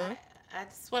mama. Yeah, I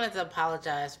just wanted to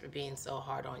apologize for being so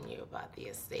hard on you about the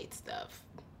estate stuff.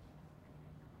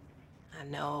 I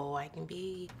know I can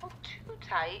be too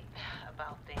tight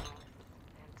about things,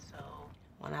 and so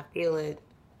when I feel it,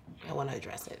 I want to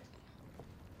address it.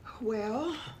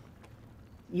 Well,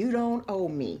 you don't owe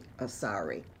me a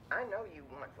sorry. I know you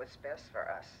want what's best for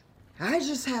us. I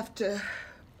just have to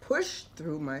push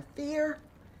through my fear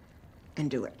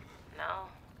and do it. No,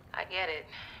 I get it.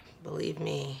 Believe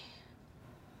me,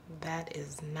 that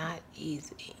is not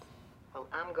easy. Well,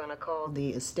 I'm gonna call the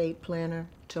estate planner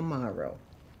tomorrow.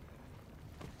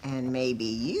 And maybe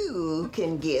you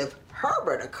can give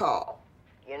Herbert a call.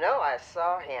 You know, I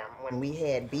saw him when we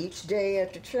had beach day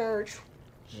at the church.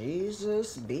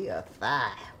 Jesus be a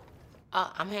thigh.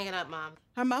 I'm hanging up, Mom.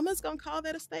 Her mama's gonna call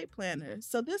that estate planner.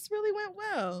 So this really went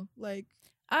well. Like,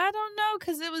 I don't know,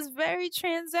 because it was very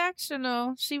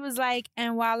transactional. She was like,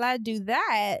 and while I do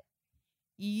that,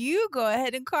 you go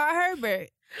ahead and call Herbert.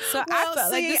 So I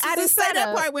felt like I didn't say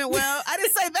that part went well. I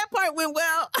didn't say that part went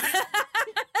well.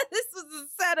 This was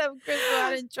a setup, Crystal.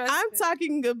 I didn't trust I'm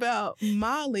talking about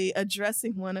Molly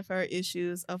addressing one of her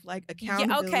issues of like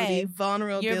accountability,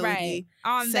 vulnerability. You're right.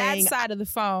 On that side of the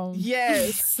phone.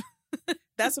 Yes.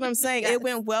 That's what I'm saying. Yes. It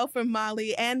went well for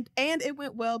Molly, and it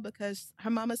went well because her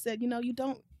mama said, you know, you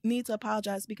don't need to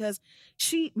apologize because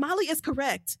Molly is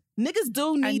correct. Niggas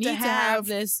do need to have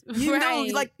this. You know,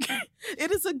 like,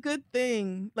 it is a good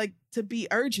thing, like, to be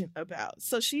urgent about.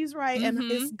 So she's right, and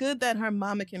it's good that her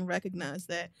mama can recognize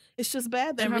that. It's just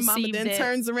bad that her mama then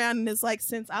turns around and is like,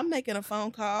 since I'm making a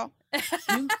phone call,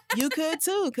 you could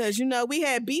too, because, you know, we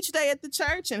had beach day at the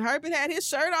church and Herbert had his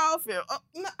shirt off.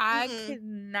 And, I could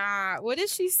not. What did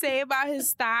she say about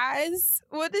his thighs?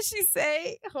 What did she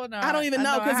say? Hold on. I don't even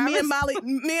know, because me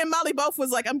and Molly both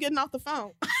was like, I'm getting off the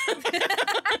phone.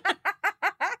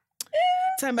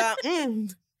 Talking about,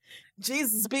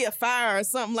 Jesus be a fire or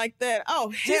something like that.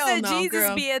 Oh, she hell said, no, Jesus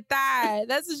girl. be a thigh.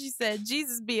 That's what she said.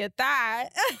 Jesus be a thigh.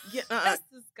 Yeah, That's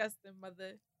disgusting,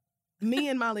 mother. Me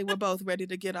and Molly were both ready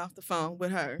to get off the phone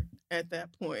with her at that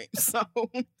point. So,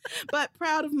 but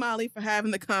proud of Molly for having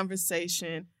the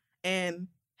conversation and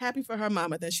happy for her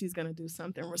mama that she's going to do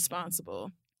something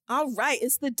responsible. All right,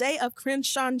 it's the day of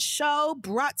Crenshaw Show,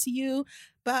 brought to you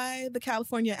by the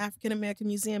California African American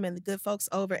Museum and the good folks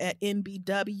over at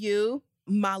NBW.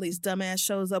 Molly's dumbass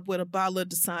shows up with a bottle of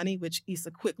Dasani, which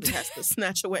Issa quickly has to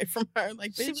snatch away from her.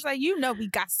 Like, bitch, she was like, you know we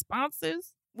got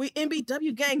sponsors. We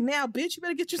NBW gang now, bitch. You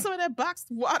better get you some of that boxed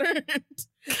water.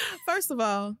 First of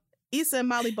all, Issa and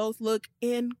Molly both look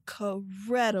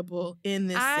incredible in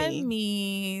this scene. I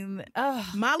mean,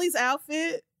 Molly's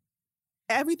outfit,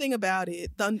 everything about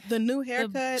it. The new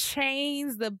haircut. The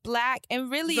chains, the black,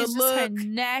 and really it's look. just her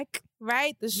neck,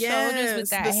 right? The shoulders with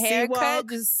that haircut.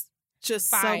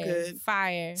 Just fire, so good.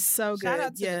 Fire. So good. Shout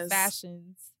out to yes. the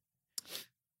fashions.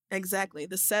 Exactly.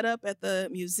 The setup at the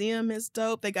museum is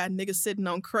dope. They got niggas sitting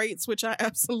on crates, which I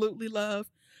absolutely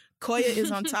love. Koya is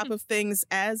on top of things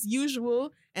as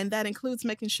usual, and that includes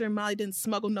making sure Molly didn't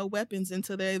smuggle no weapons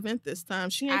into the event this time.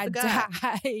 She ain't forgot.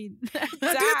 I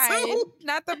died.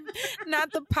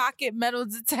 Not the pocket metal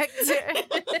detector.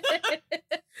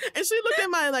 And she looked at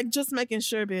Molly like, just making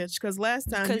sure, bitch, because last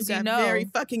time you got very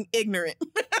fucking ignorant.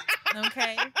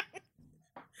 Okay.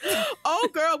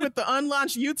 Old girl with the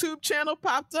unlaunched YouTube channel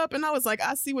popped up, and I was like,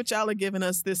 I see what y'all are giving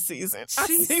us this season.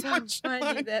 She's so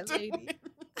funny, that lady.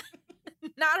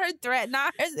 Not her threat,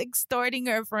 not her extorting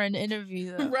her for an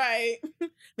interview, though. Right.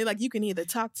 Be like, you can either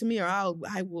talk to me or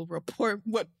I will report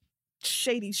what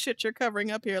shady shit you're covering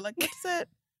up here. Like, what's that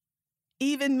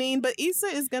even mean? But Issa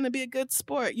is going to be a good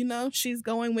sport, you know? She's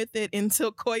going with it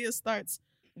until Koya starts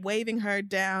waving her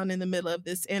down in the middle of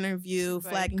this interview,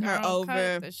 flagging her over.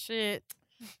 Cut the shit.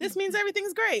 This means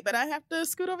everything's great, but I have to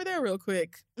scoot over there real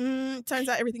quick. Turns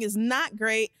out everything is not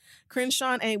great.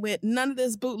 Crenshaw ain't with none of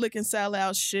this bootlicking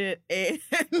sellout shit,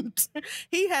 and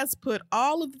he has put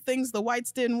all of the things the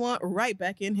whites didn't want right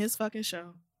back in his fucking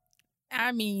show.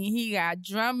 I mean, he got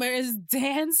drummers,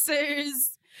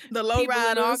 dancers, the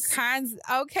lowriders, all kinds.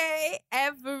 Okay,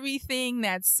 everything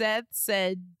that Seth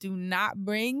said do not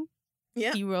bring,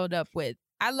 he rolled up with.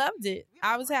 I loved it.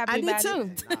 I was happy about it. I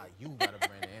did too. Nah, you gotta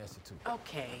bring the answer to.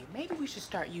 Okay, maybe we should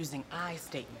start using I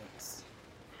statements.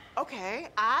 Okay,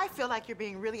 I feel like you're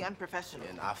being really unprofessional.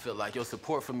 And I feel like your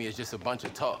support for me is just a bunch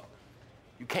of talk.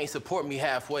 You can't support me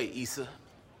halfway, Issa.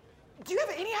 Do you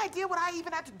have any idea what I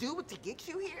even have to do to get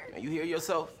you here? And you hear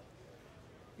yourself?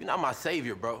 You're not my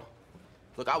savior, bro.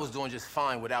 Look, I was doing just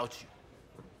fine without you.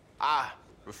 I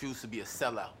refuse to be a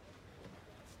sellout.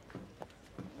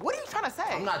 What are you trying to say?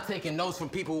 I'm not taking notes from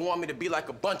people who want me to be like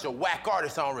a bunch of whack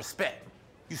artists I don't respect.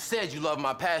 You said you love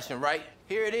my passion, right?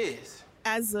 Here it is.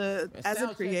 As a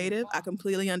creative, I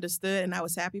completely understood and I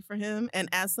was happy for him. And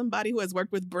as somebody who has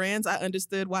worked with brands, I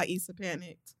understood why Issa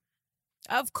panicked.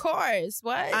 Of course.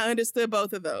 What? I understood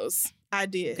both of those. I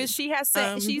did. Because she has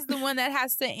to, she's the one that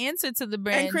has to answer to the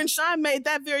brand. And Crenshaw made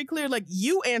that very clear. Like,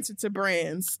 you answer to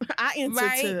brands. I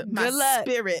answer to my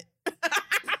spirit.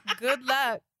 Good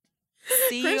luck.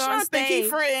 See Crenshaw you on stage. Think he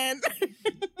friend.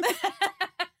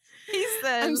 He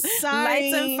said, I'm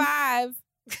sorry. Lights and 5.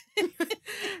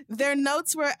 Their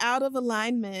notes were out of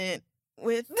alignment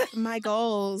with my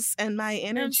goals and my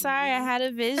energy. I'm sorry, I had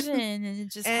a vision and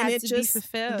it just had to be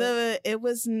fulfilled. It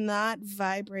was not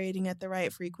vibrating at the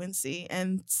right frequency.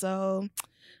 And so,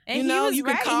 and you he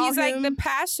was could right. call He's him, like,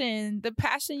 the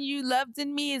passion you loved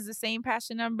in me is the same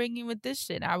passion I'm bringing with this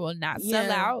shit. I will not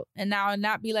sell out, and I will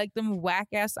not be like them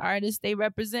whack-ass artists they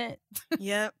represent.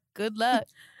 Yep. Good luck.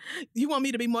 You want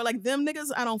me to be more like them niggas?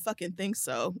 I don't fucking think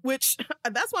so. Which,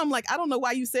 that's why I'm like, I don't know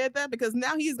why you said that, because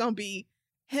now he's going to be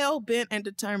hell-bent and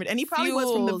determined. And he probably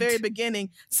was from the very beginning.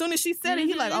 As soon as she said it,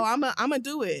 he like, oh, I'm going to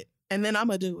do it. And then I'm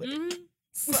going to do it.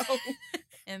 So,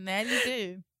 and that he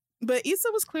did. But Issa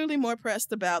was clearly more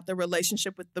pressed about the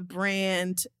relationship with the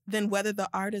brand than whether the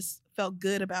artist felt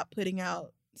good about putting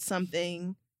out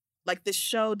something like this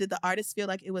show. Did the artist feel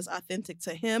like it was authentic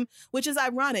to him? Which is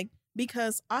ironic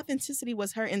because authenticity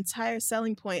was her entire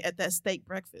selling point at that steak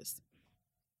breakfast.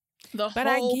 But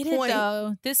I get it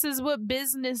though. This is what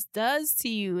business does to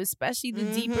you, especially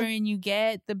the deeper in you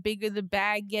get, the bigger the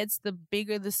bag gets, the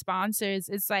bigger the sponsors.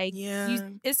 It's like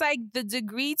it's like the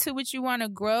degree to which you want to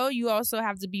grow, you also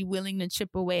have to be willing to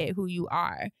chip away at who you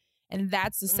are. And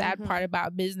that's the sad part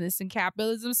about business and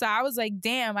capitalism. So I was like,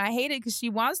 damn, I hate it because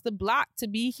she wants the block to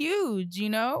be huge, you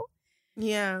know?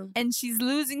 Yeah. And she's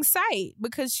losing sight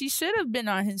because she should have been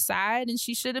on his side and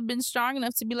she should have been strong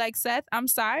enough to be like, Seth, I'm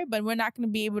sorry, but we're not going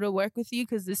to be able to work with you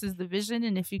because this is the vision.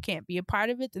 And if you can't be a part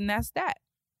of it, then that's that.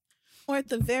 Or at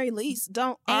the very least,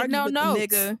 don't argue with the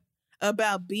nigga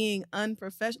about being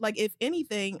unprofessional. Like, if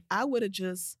anything, I would have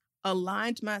just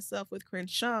aligned myself with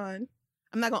Crenshaw.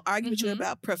 I'm not going to argue with you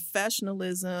about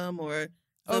professionalism or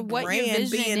the what your brand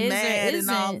vision being is or mad and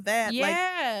all isn't. that.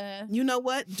 Yeah. Like, you know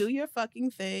what? Do your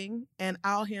fucking thing, and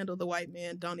I'll handle the white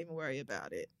man. Don't even worry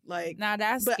about it. Like, Now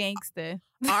that's but gangster.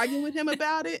 arguing with him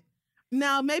about it.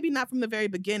 Now, maybe not from the very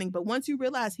beginning, but once you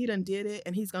realize he done did it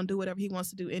and he's gonna do whatever he wants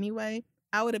to do anyway,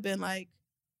 I would have been like,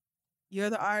 "You're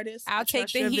the artist. I'll I take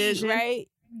trust the your heat, vision." right?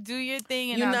 Do your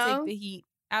thing, and You I'll know? take the heat.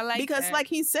 I like Because, that. like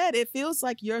he said, it feels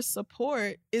like your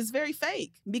support is very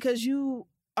fake because you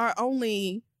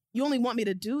only want me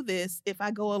to do this if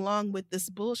I go along with this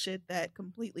bullshit that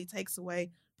completely takes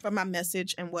away from my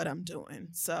message and what I'm doing.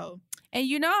 So, and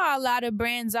you know how a lot of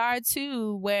brands are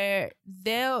too, where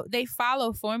they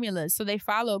follow formulas, so they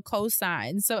follow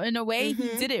cosigns. So in a way, he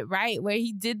did it right, where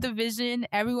he did the vision,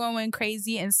 everyone went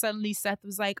crazy, and suddenly Seth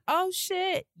was like, "Oh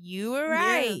shit, you were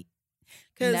right."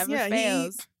 Because Never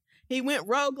fails. He went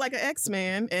rogue like an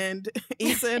X-Man, and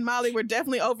Issa and Molly were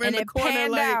definitely over in And the it corner,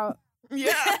 panned like, out.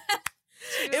 yeah.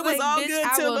 It was like, all "Bitch, good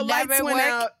I till will the lights never went work."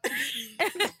 out.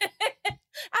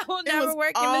 I will It never was work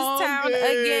in all this town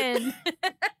good. again.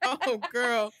 Oh,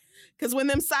 girl. Because when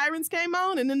them sirens came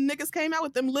on and then niggas came out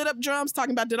with them lit up drums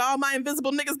talking about, did all my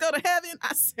invisible niggas go to heaven?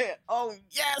 I said, oh,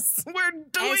 yes, we're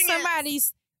doing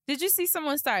it. Did you see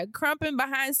someone start crumping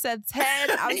behind Seth's head?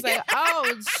 I was like,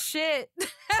 oh, shit.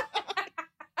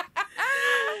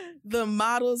 The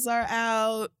models are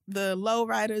out. The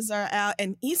lowriders are out.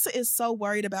 And Issa is so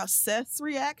worried about Seth's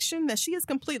reaction that she is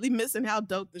completely missing how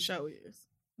dope the show is.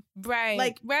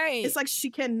 Right. Right. It's like she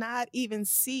cannot even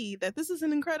see that this is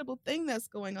an incredible thing that's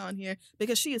going on here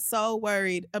because she is so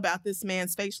worried about this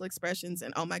man's facial expressions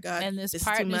and, oh my God, And this is too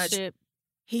much. partnership.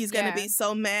 He's going to Yeah. be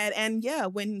so mad. And yeah,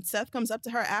 when Seth comes up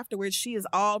to her afterwards, she is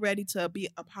all ready to be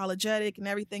apologetic and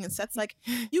everything. And Seth's like,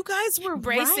 you guys were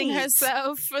Bracing right.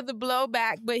 herself for the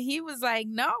blowback. But he was like,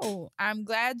 no, I'm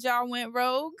glad y'all went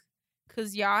rogue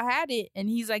because y'all had it. And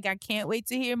he's like, I can't wait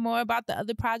to hear more about the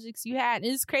other projects you had.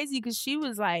 And it's crazy because she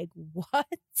was like, what?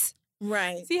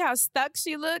 Right. See how stuck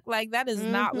she looked? Like, that is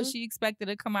not what Mhm. she expected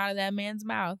to come out of that man's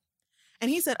mouth. And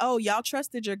he said, oh, y'all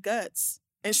trusted your guts.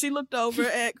 And she looked over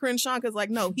at Crenshaw because,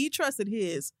 like, no, he trusted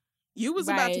his. You was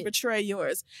about to Right. betray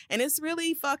yours. And it's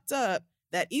really fucked up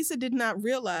that Issa did not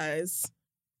realize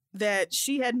that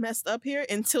she had messed up here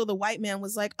until the white man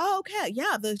was like, oh, okay,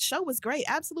 yeah, the show was great.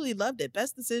 Absolutely loved it.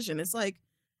 Best decision. It's like,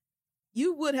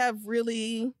 you would have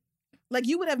really, like,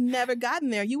 you would have never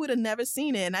gotten there. You would have never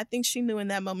seen it. And I think she knew in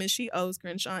that moment she owes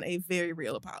Crenshaw a very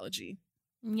real apology.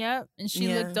 Yep. And she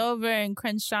Yeah. looked over and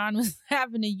Crenshaw was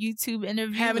having a YouTube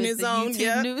interview. Having with his the own, YouTube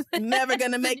yeah. news. Never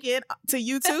gonna make it to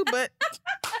YouTube, but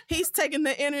he's taking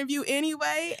the interview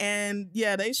anyway. And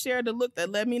yeah, they shared a look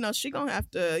that let me know she gonna have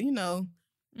to, you know,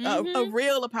 a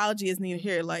real apology is needed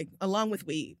here, like along with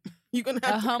weed. You're gonna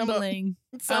have A to come up humbling.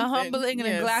 with A something. humbling and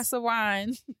a Yes. glass of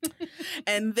wine.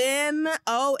 And then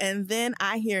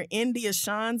I hear India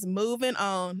Shawn's moving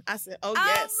on. I said, oh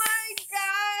yes. Oh my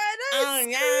God. Oh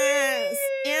yes.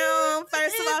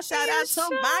 First of all, shout out to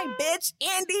my bitch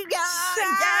India.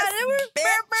 Yes,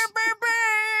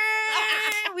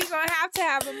 We're going to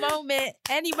have a moment.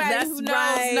 Anybody That's who knows,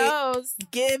 right. knows.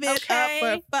 Give it Okay.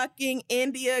 up for fucking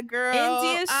India, girl.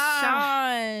 India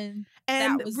Shawn.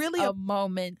 And That was really a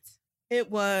moment. It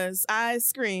was. I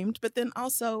screamed, but then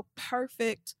also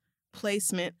perfect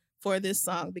placement for this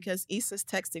song because Issa's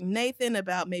texting Nathan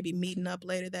about maybe meeting up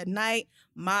later that night.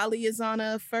 Molly is on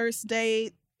a first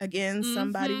date. Again,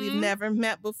 somebody we've never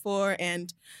met before.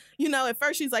 And, you know, at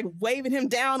first she's like waving him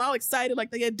down, all excited, like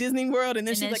they at Disney World. And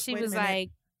then she's like, she wait a was minute. like,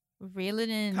 reel it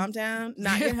in. Calm down.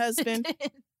 Not your husband.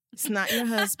 It's not your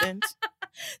husband.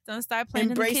 Don't start playing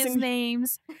the kids' Embracing-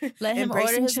 names. Let him order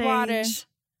Embracing his water. change.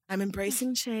 I'm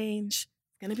embracing change.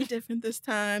 It's going to be different this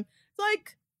time. It's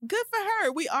like, good for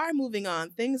her. We are moving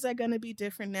on. Things are going to be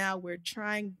different now. We're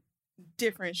trying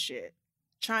different shit.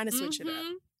 Trying to switch it up.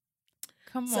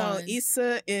 Come So on.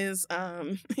 Issa is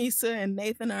Issa and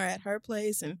Nathan are at her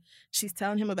place and she's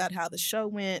telling him about how the show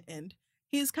went and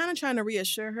he's kind of trying to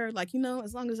reassure her, like, you know,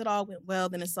 as long as it all went well,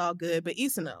 then it's all good. But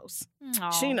Issa knows.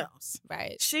 She Aw. knows.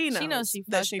 Right. She knows. She knows she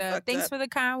that fucked she up. fucked Thanks up. for the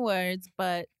kind words,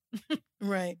 but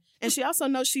Right. And she also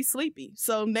knows she's sleepy.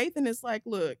 So Nathan is like,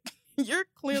 look, you're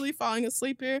clearly falling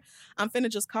asleep here. I'm finna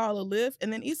just call a Lyft.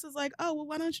 And then Issa's like, oh, well,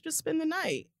 why don't you just spend the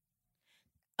night?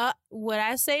 what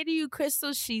I say to you,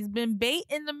 Crystal, she's been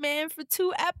baiting the man for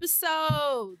 2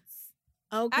 episodes.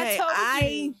 Okay. I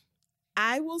told you.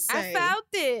 I will say. I felt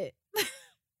it.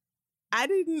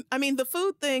 I mean, the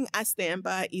food thing, I stand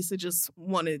by. Issa just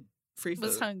wanted free food.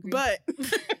 Was hungry.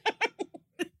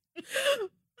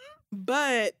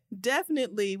 But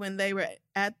definitely when they were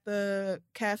at the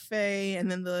cafe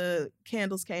and then the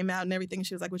candles came out and everything,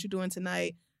 she was like, what you doing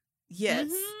tonight?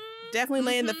 Yes. Definitely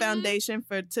laying the foundation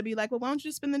to be like, well, why don't you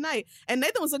just spend the night? And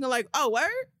Nathan was looking like, oh,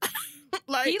 word?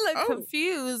 Like, he looked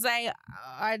confused. Like,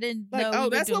 I didn't know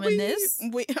we were doing this.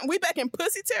 We back in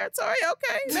pussy territory?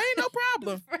 Okay, that ain't no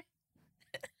problem.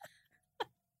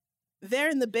 They're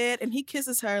in the bed, and he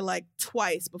kisses her like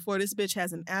twice before this bitch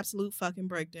has an absolute fucking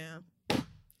breakdown.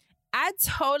 I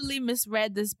totally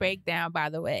misread this breakdown, by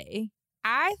the way.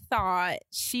 I thought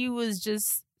she was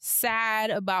just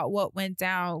sad about what went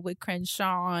down with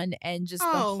Crenshaw and just the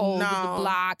whole of the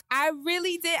block. I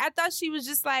really did. I thought she was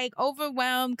just like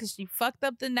overwhelmed because she fucked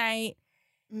up the night.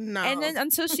 No. And then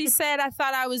until she said, I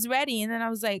thought I was ready. And then I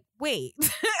was like, wait,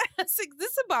 I was like,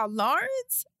 this about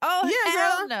Lawrence? Oh, yeah,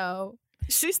 hell girl. No.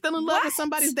 She's still in love with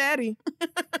somebody's daddy.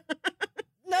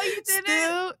 No, you didn't.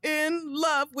 Still in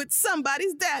love with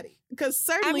somebody's daddy. Because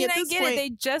certainly at this point... I get it. They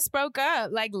just broke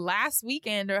up like last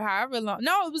weekend or however long.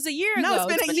 No, it was a year ago. No,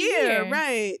 it's been a year.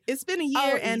 Right. It's been a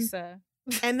year.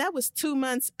 And that was 2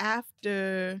 months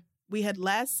after we had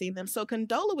last seen them. So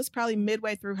Condola was probably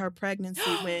midway through her pregnancy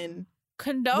when...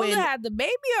 Condola had the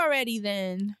baby already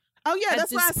then. Oh, yeah.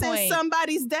 That's why I said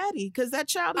somebody's daddy. Because that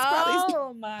child is probably...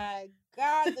 Oh, my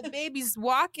God. The baby's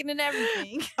walking and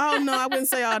everything. Oh, no. I wouldn't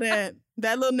say all that.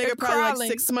 That little nigga probably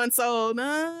like 6 months old.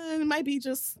 It might be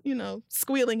just,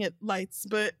 squealing at lights.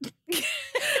 But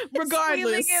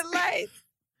regardless. Squealing at lights.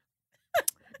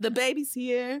 The baby's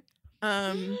here.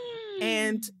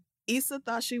 And Issa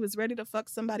thought she was ready to fuck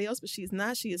somebody else, but she's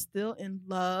not. She is still in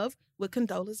love with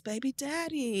Condola's baby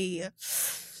daddy.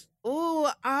 Ooh,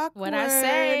 awkward. What I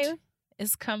say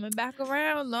is coming back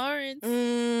around,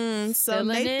 Lawrence. So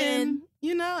Nathan,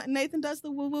 Nathan does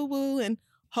the woo-woo-woo and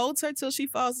holds her till she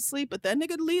falls asleep, but that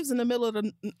nigga leaves in the middle of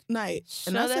the night.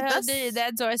 And the hell did.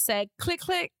 That door said, click,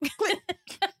 click. Click.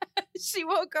 She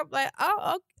woke up like,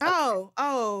 oh, okay.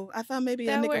 Oh, I thought maybe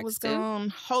that a nigga was going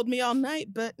to hold me all night,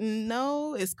 but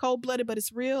no, it's cold-blooded, but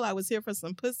it's real. I was here for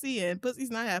some pussy, and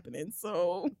pussy's not happening,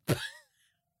 so...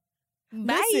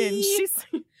 Bye.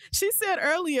 Listen, she said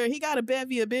earlier he got a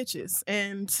bevy of bitches,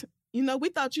 and, we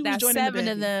thought you was joining the bevy. 7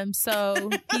 of them, so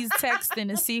he's texting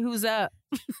to see who's up.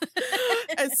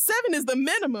 And 7 is the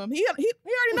minimum. He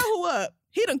already know who up.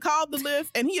 He done called the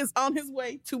lift, and he is on his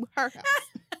way to her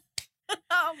house.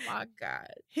 Oh, my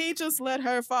God. He just let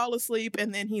her fall asleep,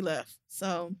 and then he left.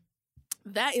 So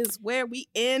that is where we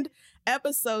end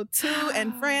episode 2.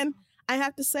 And, friend, I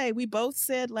have to say, we both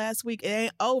said last week it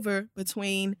ain't over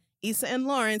between Issa and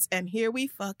Lawrence, and here we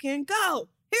fucking go.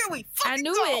 Here we fucking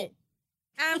go. I knew it.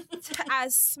 I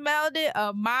smelled it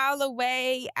a mile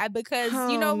away because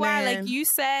you know why? Like you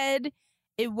said,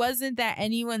 it wasn't that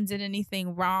anyone did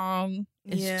anything wrong.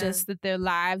 It's just that their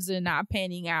lives are not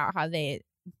panning out how they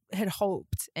had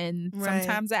hoped. And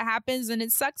sometimes that happens and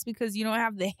it sucks because you don't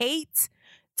have the hate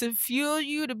to fuel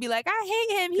you to be like, I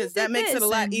hate him. Because that makes it a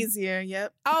lot easier.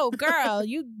 Yep. Oh, girl,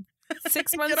 you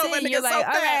 6 months in, you're like, all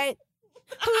right.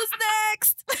 Who's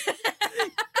next?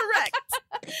 Correct.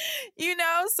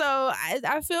 So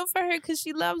I feel for her because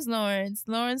she loves Lawrence.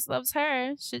 Lawrence loves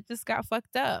her. Shit just got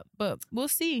fucked up, but we'll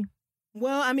see.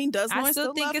 Well, I mean, does Lawrence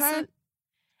still love her?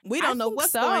 We don't know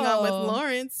what's going on with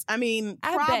Lawrence. I mean,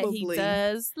 probably. I bet he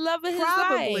does. Love of his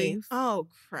life. Oh,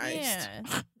 Christ.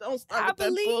 Yeah. Don't start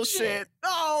with that bullshit. It.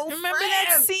 Oh, remember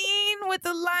that scene with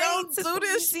the lights? Don't do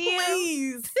this,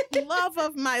 please. Love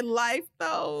of my life,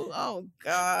 though. Oh,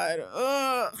 God.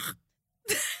 Ugh.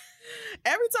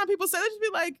 Every time people say that, just be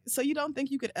like, so you don't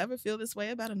think you could ever feel this way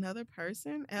about another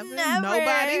person? Ever? Never.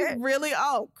 Nobody? Really?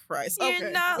 Oh, Christ. You're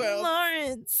not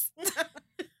Lawrence.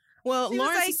 Well,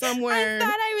 Lawrence is somewhere. I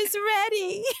thought I was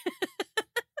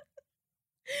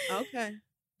ready. Okay.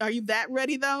 Are you that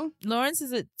ready, though? Lawrence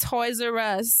is at Toys R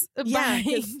Us. Yeah,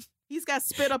 he's got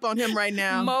spit up on him right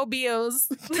now. Mobiles.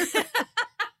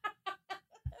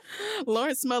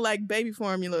 Lawrence smell like baby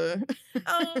formula.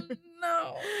 Oh,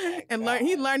 no. And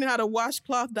he's learning how to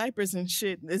washcloth diapers and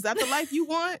shit. Is that the life you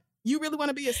want? You really want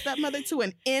to be a stepmother to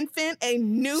an infant, a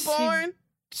newborn?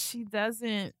 She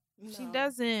doesn't. No. She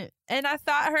doesn't. And I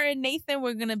thought her and Nathan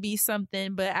were going to be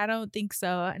something, but I don't think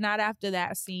so. Not after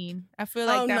that scene. I feel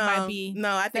like might be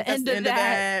I think that's the end of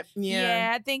that.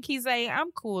 Yeah, I think he's like,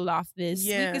 I'm cool off this.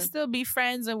 Yeah. We can still be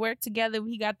friends and work together.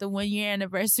 He got the 1 year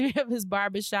anniversary of his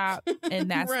barbershop, and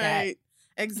that's right.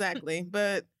 Exactly.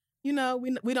 But, we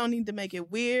don't need to make it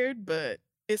weird, but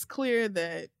it's clear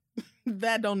that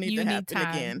that don't need to happen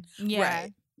again. Yeah.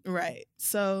 Right.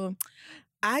 So...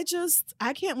 I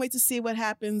can't wait to see what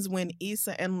happens when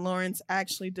Issa and Lawrence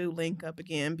actually do link up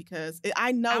again because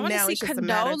I know now it's just a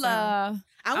matter of time.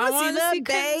 I want to see the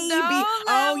baby.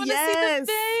 Oh, yes.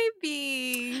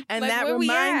 baby. And like, that where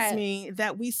reminds me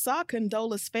that we saw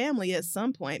Condola's family at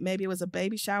some point. Maybe it was a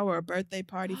baby shower or a birthday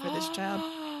party for this child.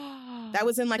 That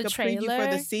was in like The a preview for the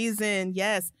trailer? season.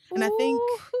 Yes. And I think,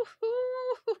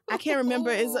 I can't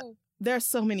remember. There's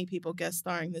so many people guest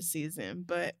starring this season,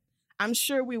 but I'm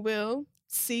sure we will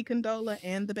see Condola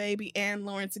and the baby and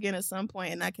Lawrence again at some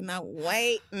point, and I cannot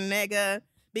wait, nigga.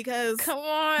 Because come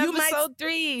on, episode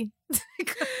 3.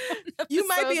 You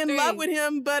might be in love with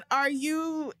him, but are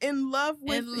you in love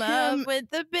with him? With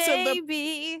the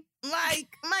baby?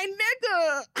 Like, my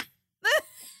nigga.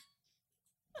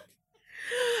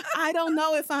 I don't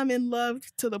know if I'm in love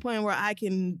to the point where I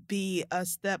can be a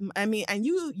and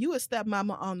you a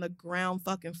stepmama on the ground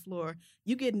fucking floor.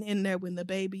 You getting in there when the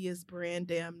baby is brand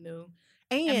damn new.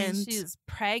 And she's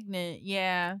pregnant.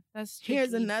 Yeah, that's tricky.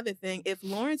 Here's another thing. If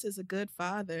Lawrence is a good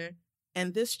father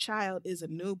and this child is a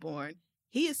newborn,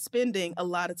 he is spending a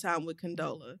lot of time with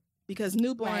Condola because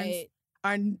newborns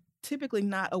are typically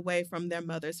not away from their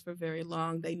mothers for very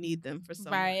long. They need them for so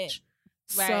much.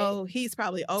 So he's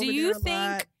probably over there a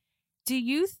lot. Do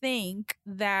you think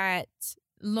that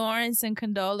Lawrence and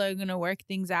Condola are going to work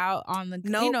things out on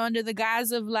the, under the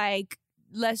guise of like,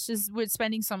 we're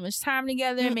spending so much time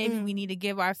together. Maybe we need to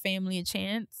give our family a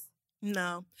chance.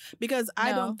 No, because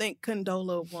I don't think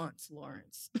Condola wants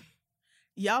Lawrence.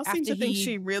 Y'all seem to think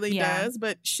she really does,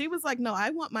 but she was like, no, I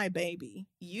want my baby.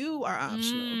 You are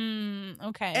optional.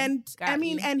 Okay. And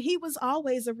and he was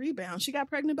always a rebound. She got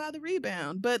pregnant by the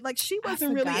rebound, but like she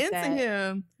wasn't really into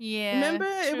him. Yeah. Remember?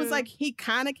 True. It was like he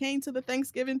kind of came to the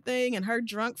Thanksgiving thing and her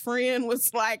drunk friend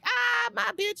was like,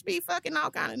 my bitch be fucking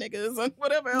all kind of niggas and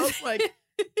whatever else. Like,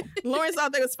 Lawrence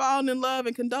thought they was falling in love,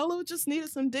 and Condola just needed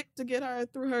some dick to get her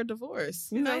through her divorce.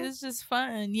 You know, like, it's just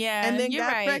fun. Yeah, and then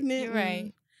got pregnant. You're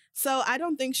right. So I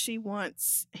don't think she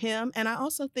wants him, and I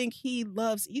also think he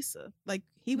loves Issa. Like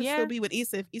he would still be with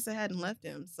Issa if Issa hadn't left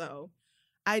him. So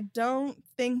I don't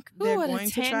think they're going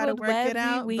to try to work it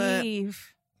out. But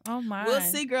oh my, we'll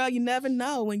see, girl. You never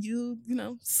know when you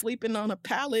sleeping on a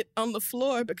pallet on the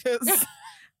floor because.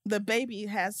 The baby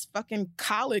has fucking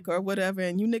colic or whatever,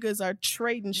 and you niggas are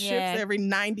trading ships every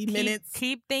 90 minutes.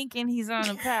 Keep thinking he's on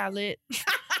a pallet.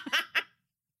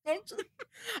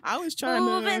 I was trying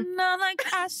moving on like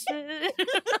I should.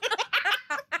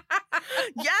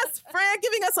 Yes, Fran,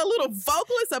 giving us a little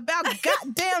vocalist about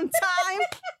goddamn time.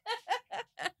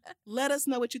 Let us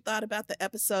know what you thought about the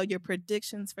episode, your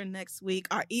predictions for next week.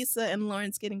 Are Issa and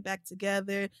Lawrence getting back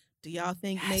together? Do y'all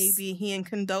think maybe he and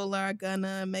Condola are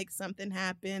gonna make something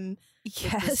happen?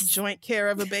 Yes. With this joint care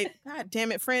of a baby. God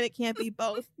damn it, Fran, it can't be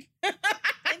both. It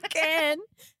can.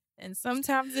 And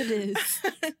sometimes it is.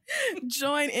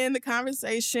 Join in the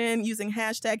conversation using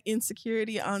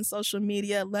 #insecurity on social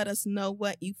media. Let us know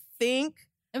what you think.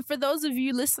 And for those of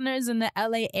you listeners in the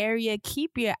LA area,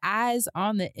 keep your eyes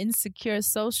on the Insecure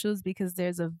socials because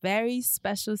there's a very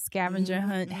special scavenger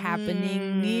hunt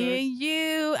happening near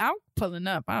you. I'm pulling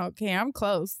up. I don't care. I'm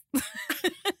close.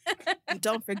 And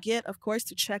don't forget, of course,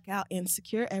 to check out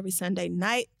Insecure every Sunday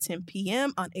night, 10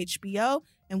 p.m. on HBO.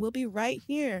 And we'll be right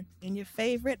here in your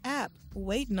favorite app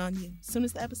waiting on you as soon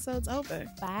as the episode's over.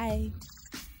 Bye.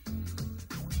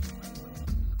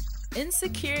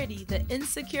 Insecurity, the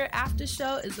Insecure After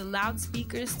Show, is a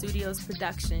Loudspeaker Studios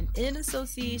production in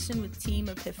association with Team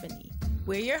Epiphany.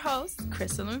 We're your hosts,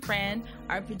 Crystal and Fran.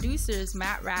 Our producers,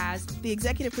 Matt Raz. The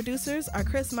executive producers are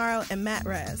Chris Morrow and Matt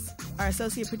Raz. Our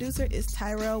associate producer is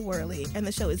Tyrell Worley. And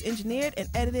the show is engineered and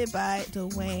edited by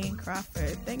Dwayne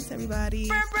Crawford. Thanks, everybody.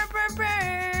 Burr, burr, burr,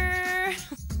 burr.